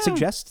because it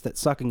suggests that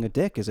sucking a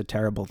dick is a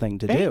terrible thing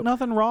to do. Ain't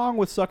nothing wrong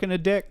with sucking a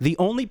dick. The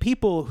only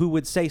people who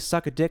would say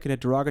suck a dick in a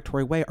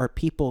derogatory way are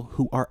people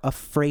who are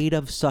afraid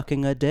of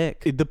sucking a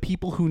dick. The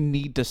people who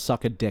need to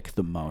suck a dick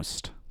the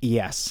most.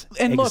 Yes,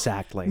 And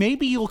exactly.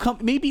 Look,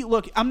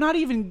 look, I'm not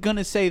even going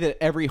to say that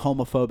every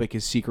homophobic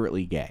is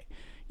secretly gay,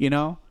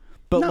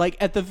 But like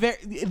at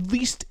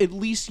least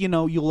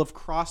you'll have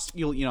crossed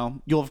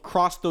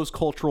those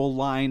cultural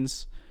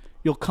lines.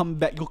 You'll come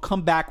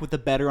back with a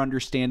better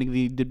understanding than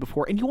you did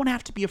before, and you won't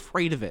have to be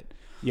afraid of it.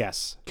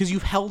 Yes. Because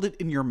you've held it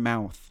in your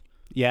mouth.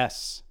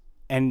 Yes.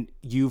 And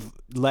you've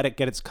let it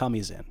get its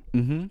cummies in.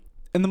 Mm-hmm.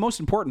 And the most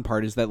important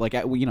part is that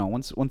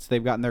once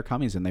they've gotten their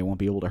cummies in, they won't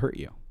be able to hurt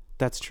you.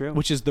 That's true.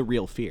 Which is the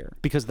real fear.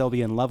 Because they'll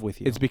be in love with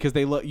you. It's because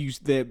they look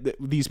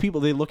these people.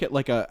 They look at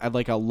like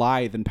a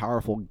lithe and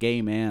powerful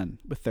gay man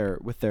with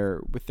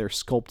their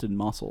sculpted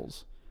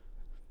muscles,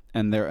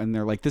 and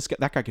they're like,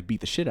 that guy could beat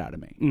the shit out of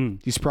me.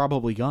 He's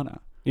probably gonna.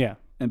 Yeah.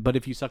 But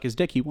if you suck his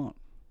dick, he won't.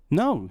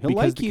 No, he'll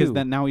like you. Because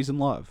then now he's in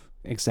love.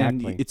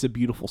 Exactly. And it's a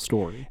beautiful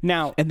story.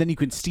 Now, and then you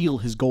can steal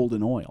his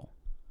golden oil.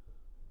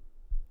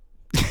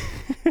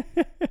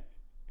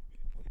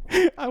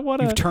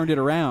 You've turned it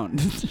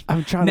around.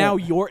 I'm trying now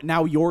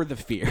you're the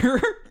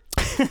fear.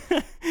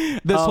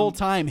 This whole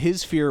time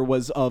his fear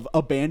was of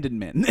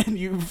abandonment, and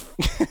you've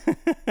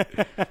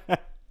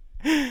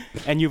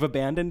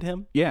abandoned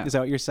him? Yeah. Is that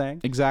what you're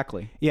saying?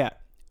 Exactly. Yeah.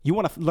 You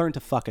want to learn to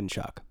fucking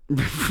chuck.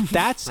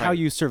 That's how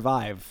you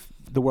survive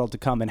the world to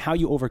come, and how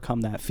you overcome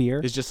that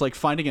fear. It's just like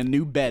finding a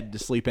new bed to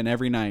sleep in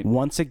every night.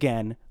 Once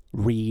again,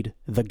 read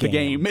the game. The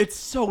game. It's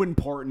so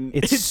important.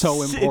 It's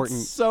so important.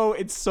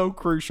 It's so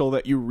crucial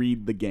that you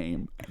read the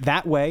game.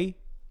 That way,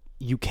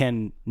 you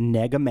can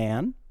neg a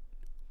man,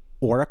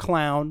 or a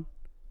clown,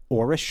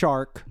 or a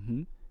shark.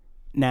 Mm-hmm.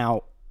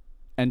 Now,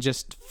 and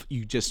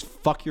you just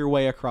fuck your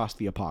way across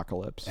the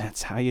apocalypse.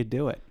 That's how you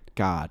do it.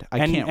 God, I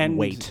can't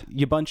wait.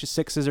 You bunch of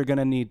sixes are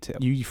gonna need to.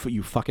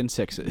 You fucking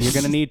sixes. You're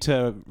gonna need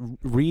to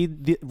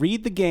read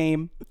the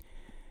game,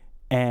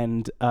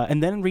 and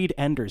then read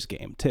Ender's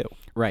Game too.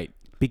 Right.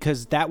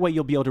 Because that way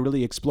you'll be able to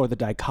really explore the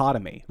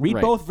dichotomy.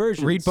 Read both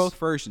versions. Read both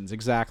versions,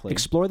 exactly.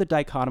 Explore the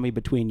dichotomy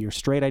between your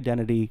straight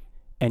identity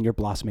and your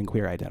blossoming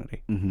queer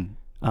identity,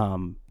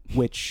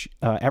 which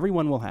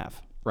everyone will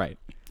have. Right.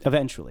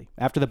 Eventually,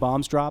 after the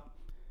bombs drop,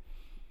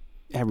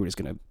 everyone's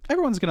gonna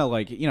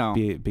like be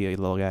a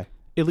little guy.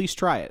 At least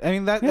try it. I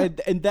mean,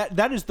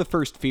 that is the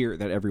first fear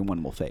that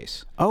everyone will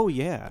face. Oh,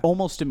 yeah.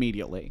 Almost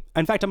immediately.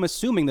 In fact, I'm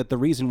assuming that the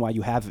reason why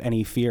you have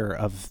any fear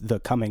of the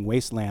coming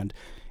wasteland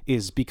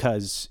is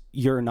because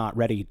you're not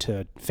ready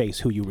to face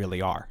who you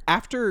really are.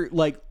 After,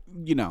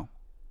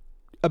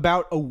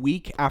 about a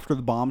week after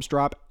the bombs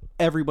drop,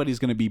 everybody's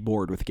going to be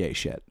bored with gay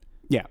shit.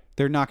 Yeah.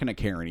 They're not going to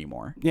care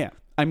anymore. Yeah.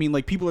 I mean,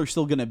 people are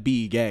still going to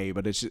be gay,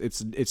 but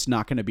it's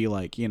not going to be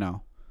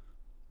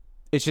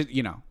it's just,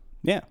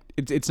 Yeah.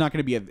 it's not going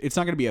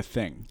to be a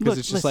thing, because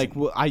it's just listen.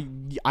 well,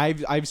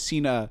 I've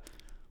seen a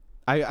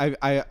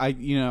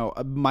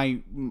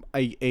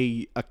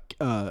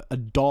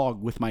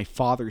dog with my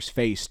father's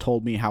face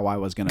told me how I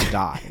was going to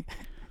die.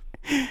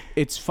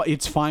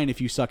 It's fine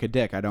if you suck a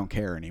dick. I don't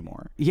care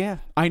anymore. Yeah.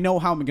 I know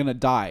how I'm going to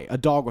die. A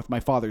dog with my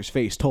father's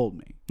face told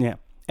me. Yeah.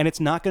 And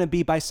it's not going to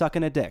be by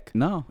sucking a dick.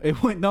 No,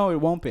 it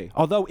won't be.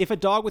 Although, if a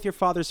dog with your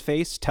father's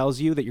face tells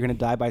you that you're going to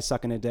die by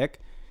sucking a dick,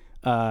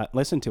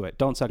 listen to it.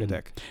 Don't suck a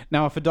dick.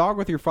 Now, if a dog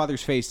with your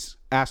father's face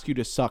asks you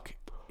to suck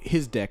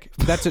his dick,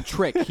 that's a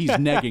trick. He's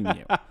negging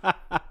you.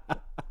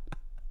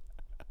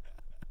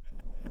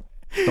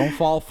 Don't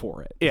fall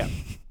for it. Yeah.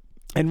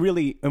 And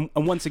really, and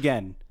once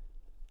again,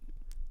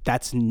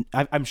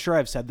 I'm sure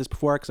I've said this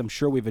before, because I'm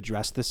sure we've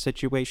addressed this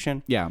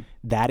situation. Yeah.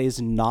 That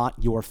is not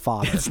your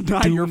father. It's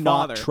not Do your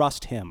not father.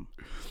 Trust him.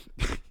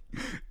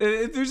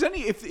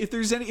 If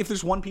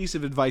there's one piece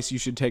of advice you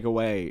should take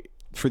away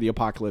for the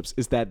apocalypse,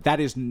 is that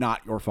is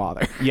not your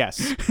father.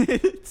 Yes.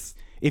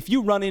 If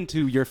you run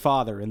into your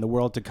father in the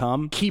world to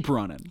come, Keep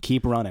running.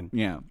 keep running.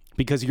 Yeah.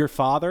 Because your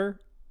father,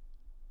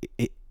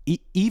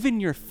 even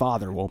your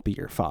father won't be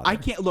your father. I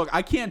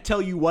can't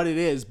tell you what it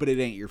is, but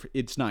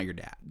it's not your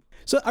dad.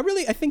 So I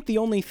think the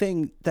only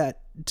thing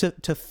that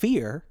to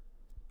fear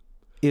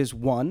is,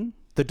 one,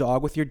 the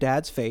dog with your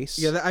dad's face.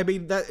 Yeah,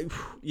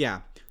 yeah.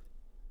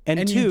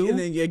 And two, and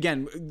then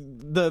again,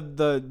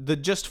 the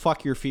just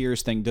fuck your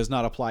fears thing does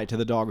not apply to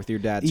the dog with your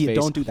dad's face.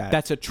 Don't do that.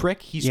 That's a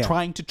trick. He's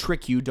trying to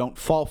trick you. Don't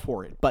fall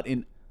for it. But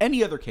in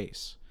any other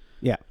case,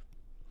 yeah,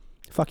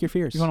 fuck your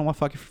fears. you want to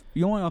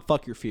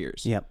fuck your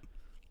fears. Yep.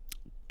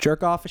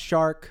 Jerk off a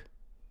shark.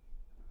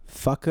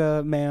 Fuck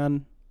a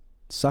man.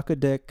 Suck a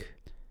dick.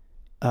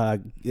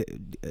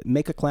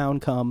 Make a clown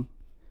come.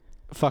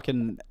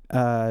 Fucking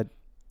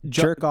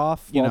Jerk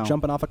off while know,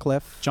 jumping off a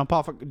cliff. jump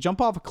off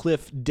a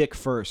cliff, dick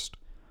first,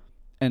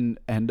 and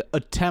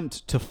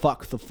attempt to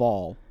fuck the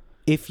fall.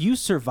 If you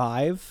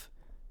survive,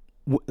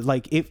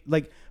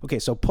 okay,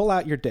 so pull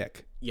out your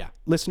dick. Yeah.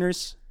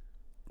 Listeners,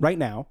 right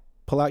now,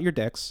 pull out your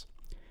dicks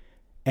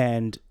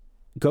and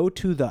go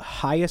to the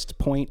highest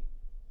point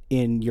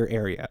in your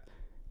area.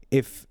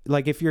 If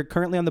you're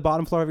currently on the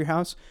bottom floor of your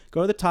house,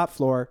 go to the top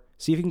floor,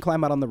 see if you can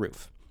climb out on the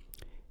roof.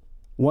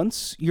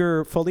 Once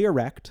you're fully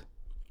erect,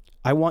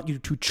 I want you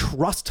to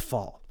trust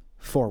fall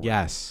forward.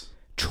 Yes.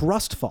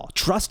 Trust fall.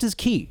 Trust is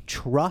key.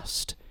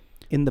 Trust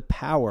in the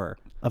power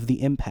of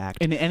the impact.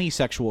 In any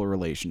sexual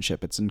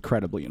relationship, it's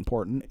incredibly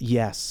important.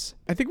 Yes.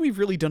 I think we've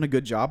really done a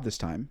good job this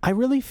time. I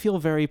really feel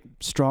very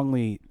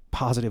strongly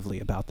positively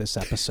about this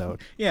episode.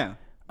 Yeah.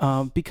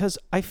 Because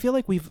I feel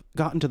like we've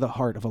gotten to the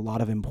heart of a lot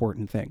of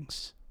important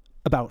things.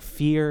 About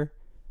fear,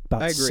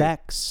 about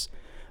sex,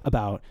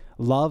 about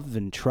love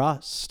and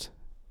trust,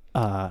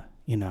 about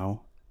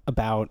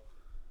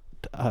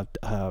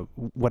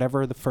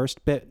whatever the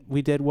first bit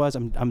we did was.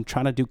 I'm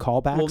trying to do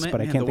callbacks, but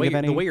I can't think of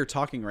any. The way you're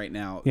talking right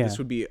now, this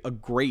would be a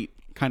great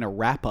kind of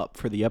wrap up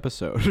for the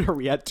episode. Are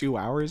we at 2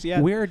 hours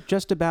yet? We're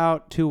just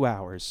about 2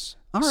 hours.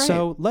 All right.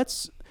 So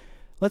let's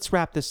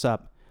wrap this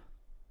up.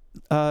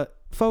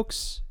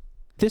 Folks,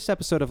 this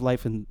episode of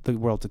Life in the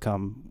World to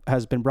Come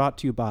has been brought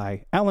to you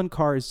by Alan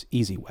Carr's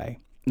Easy Way.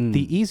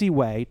 The easy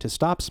way to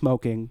stop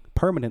smoking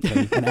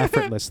permanently and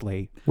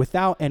effortlessly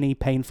without any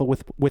painful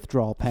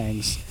withdrawal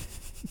pangs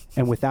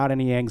and without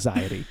any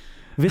anxiety.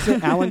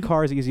 Visit Alan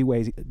Carr's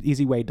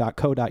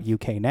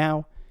easyway.co.uk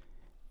now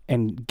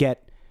and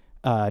get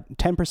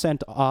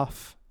 10%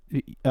 off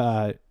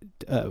the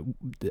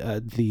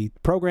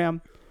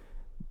program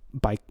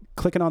by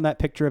clicking on that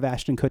picture of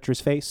Ashton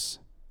Kutcher's face.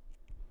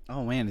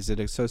 Oh man, is it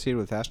associated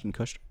with Ashton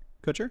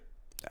Kutcher?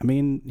 I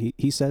mean,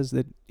 he says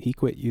that he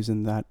quit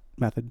using that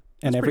method,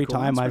 and every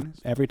time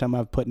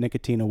I've put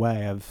nicotine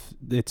away,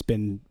 it's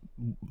been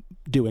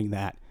doing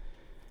that.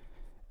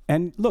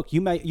 And look,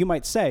 you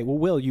might say, well,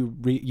 Will,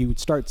 you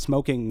start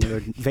smoking or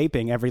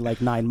vaping every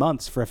 9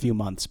 months for a few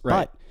months,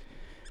 right. but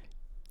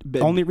the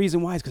only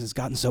reason why is because it's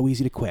gotten so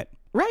easy to quit.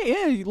 Right?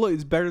 Yeah. Look,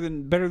 it's better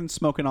than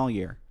smoking all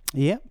year.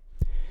 Yep.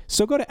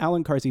 So go to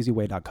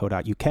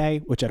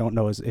alancarseasyway.co.uk, which I don't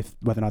know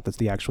whether or not that's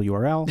the actual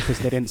URL, because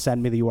they didn't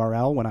send me the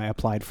URL when I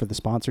applied for the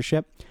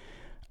sponsorship.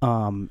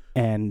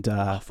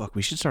 Fuck,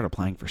 we should start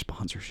applying for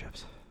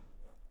sponsorships.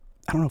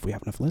 I don't know if we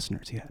have enough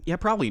listeners yet. Yeah,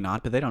 probably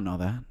not, but they don't know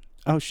that.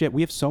 Oh shit,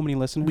 we have so many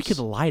listeners. We could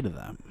lie to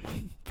them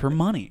for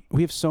money.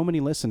 We have so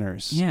many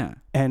listeners. Yeah.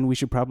 And we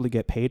should probably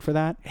get paid for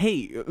that.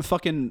 Hey,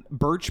 fucking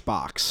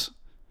Birchbox.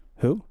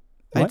 Who?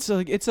 What?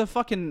 It's a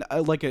fucking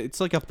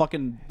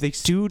they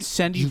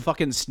send you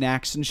fucking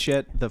snacks and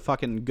shit. The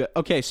fucking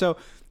okay, so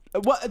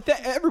Well,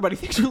 everybody,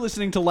 thanks for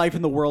listening to Life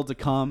in the World to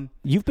Come.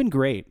 You've been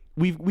great.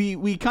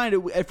 We kind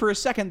of, for a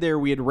second there,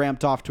 we had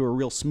ramped off to a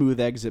real smooth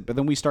exit, but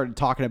then we started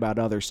talking about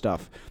other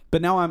stuff.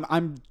 But now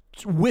I'm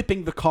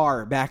whipping the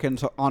car back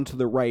onto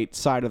the right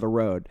side of the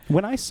road.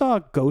 When I saw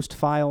Ghost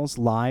Files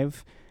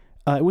live,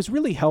 it was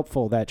really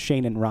helpful that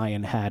Shane and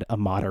Ryan had a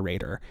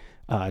moderator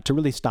to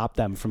really stop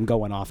them from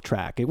going off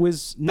track. It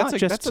was not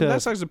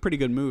That's a pretty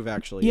good move,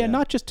 actually. Yeah,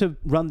 not just to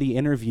run the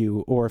interview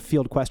or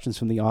field questions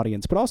from the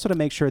audience, but also to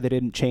make sure they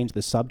didn't change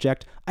the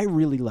subject. I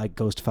really like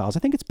Ghost Files. I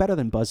think it's better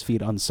than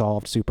BuzzFeed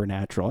Unsolved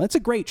Supernatural. It's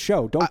a great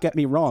show, don't get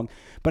me wrong,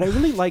 but I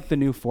really like the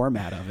new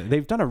format of it.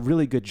 They've done a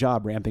really good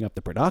job ramping up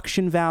the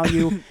production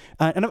value.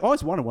 And I've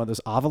always wanted one of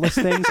those Ovilus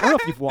things. I don't know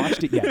if you've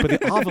watched it yet, but the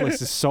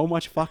Ovilus is so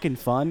much fucking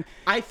fun.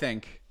 I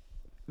think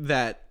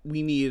that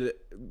we need...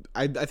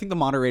 I think the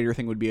moderator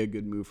thing would be a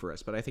good move for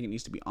us, but I think it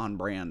needs to be on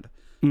brand.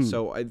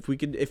 So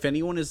if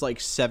anyone is like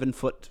 7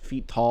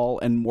 feet tall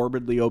and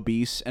morbidly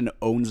obese and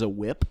owns a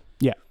whip,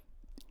 yeah,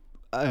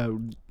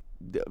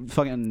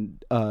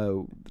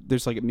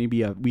 there's like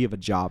we have a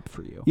job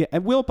for you. Yeah,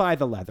 and we'll buy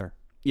the leather.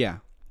 Yeah,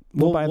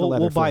 we'll buy the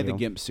leather. We'll buy for the you.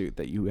 gimp suit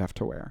that you have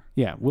to wear.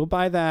 Yeah, we'll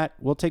buy that.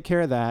 We'll take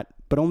care of that,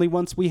 but only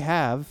once we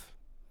have.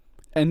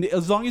 And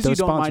as long as you those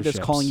don't mind us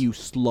sponsorships. calling you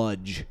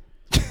sludge,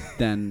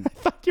 then I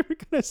thought you were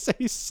gonna say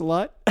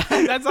slut.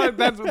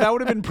 that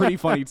would have been pretty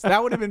funny.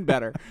 That would have been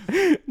better.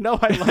 No,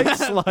 I like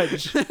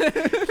sludge.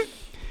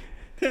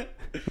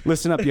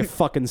 Listen up, you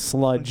fucking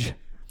sludge.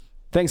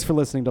 Thanks for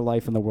listening to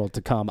Life in the World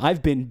to Come.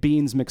 I've been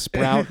Beans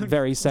McSprout,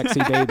 very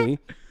sexy baby.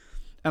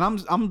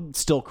 And I'm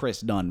still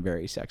Chris Dunn,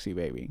 very sexy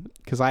baby,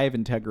 because I have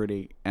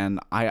integrity and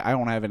I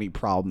don't have any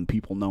problem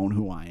people knowing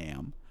who I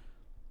am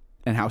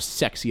and how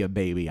sexy a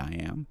baby I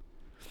am.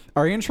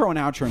 Our intro and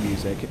outro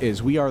music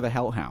is We Are the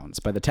Hellhounds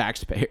by the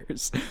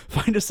Taxpayers.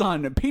 Find us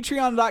on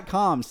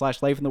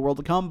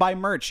patreon.com/lifeintheworldtocome. Buy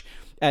merch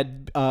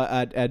at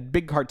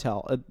Big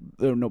Cartel.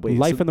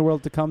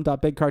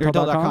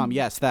 Lifeintheworldtocome.bigcartel.com.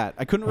 Yes, that.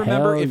 I couldn't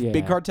remember Hell if yeah.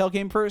 Big Cartel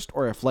came first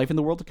or if Life in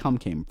the World to Come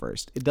came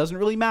first. It doesn't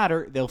really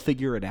matter. They'll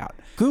figure it out.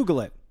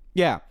 Google it.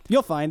 Yeah.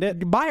 You'll find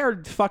it. Buy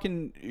our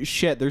fucking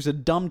shit. There's a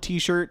dumb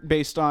t-shirt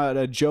based on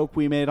a joke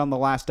we made on the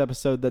last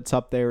episode that's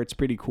up there. It's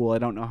pretty cool. I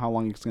don't know how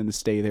long it's going to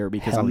stay there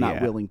because Hell I'm not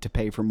yeah. willing to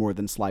pay for more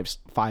than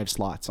 5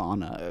 slots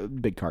on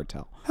Big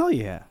Cartel. Hell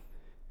yeah.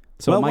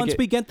 So Well, once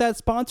we get that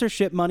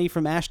sponsorship money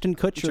from Ashton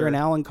Kutcher Sure. and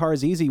Alan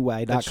Carr's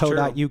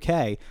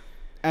EasyWay.co.uk.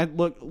 And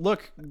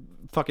look,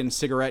 fucking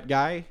cigarette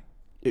guy,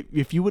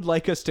 if you would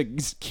like us to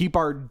keep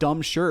our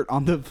dumb shirt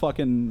on the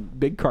fucking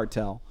Big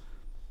Cartel,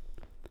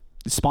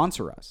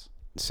 sponsor us.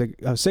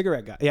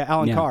 Cigarette guy. Yeah,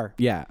 Alan Carr.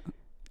 Yeah.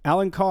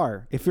 Alan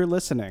Carr, if you're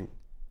listening,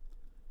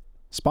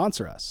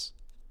 sponsor us.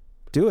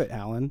 Do it,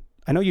 Alan.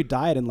 I know you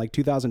died in like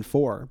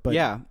 2004, but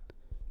Yeah.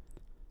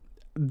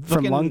 from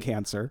Fucking lung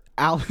cancer.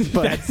 Alan,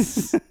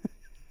 that's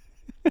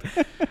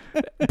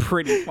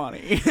pretty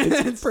funny.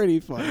 It's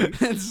pretty funny.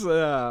 It's,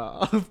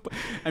 I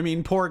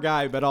mean, poor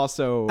guy, but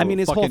also I mean,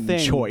 his whole fucking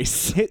thing.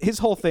 choice. His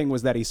whole thing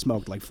was that he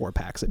smoked like 4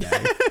 packs a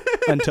day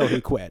until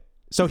he quit.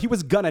 So he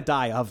was gonna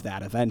die of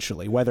that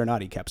eventually, whether or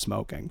not he kept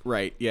smoking.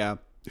 Right, yeah.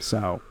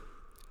 So,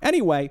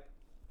 anyway,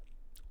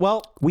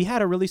 Well, we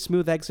had a really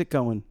smooth exit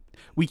going.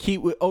 we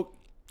keep...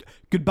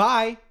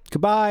 goodbye.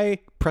 Goodbye.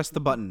 Press the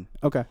button.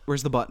 Okay.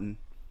 Where's the button?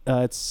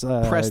 It's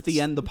Press it's-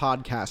 the end the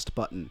podcast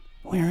button.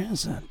 Where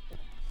is it?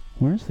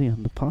 Where's the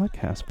end the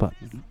podcast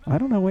button? I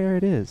don't know where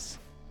it is.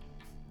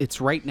 It's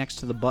right next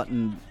to the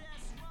button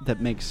that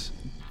makes...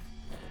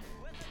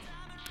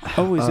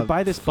 Oh, is it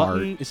by this fart.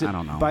 button? Is it I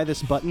don't know. by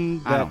this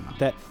button I don't know.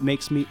 that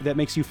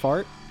makes you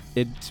fart?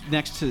 It's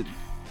next to...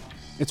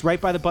 It's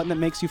right by the button that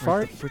makes you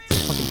fart?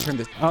 Fucking turn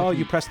this... Oh,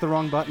 you pressed the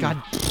wrong button. God.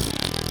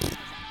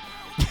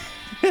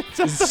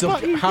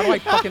 How do I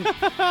fucking...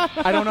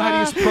 I don't know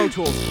how to use Pro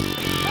Tools.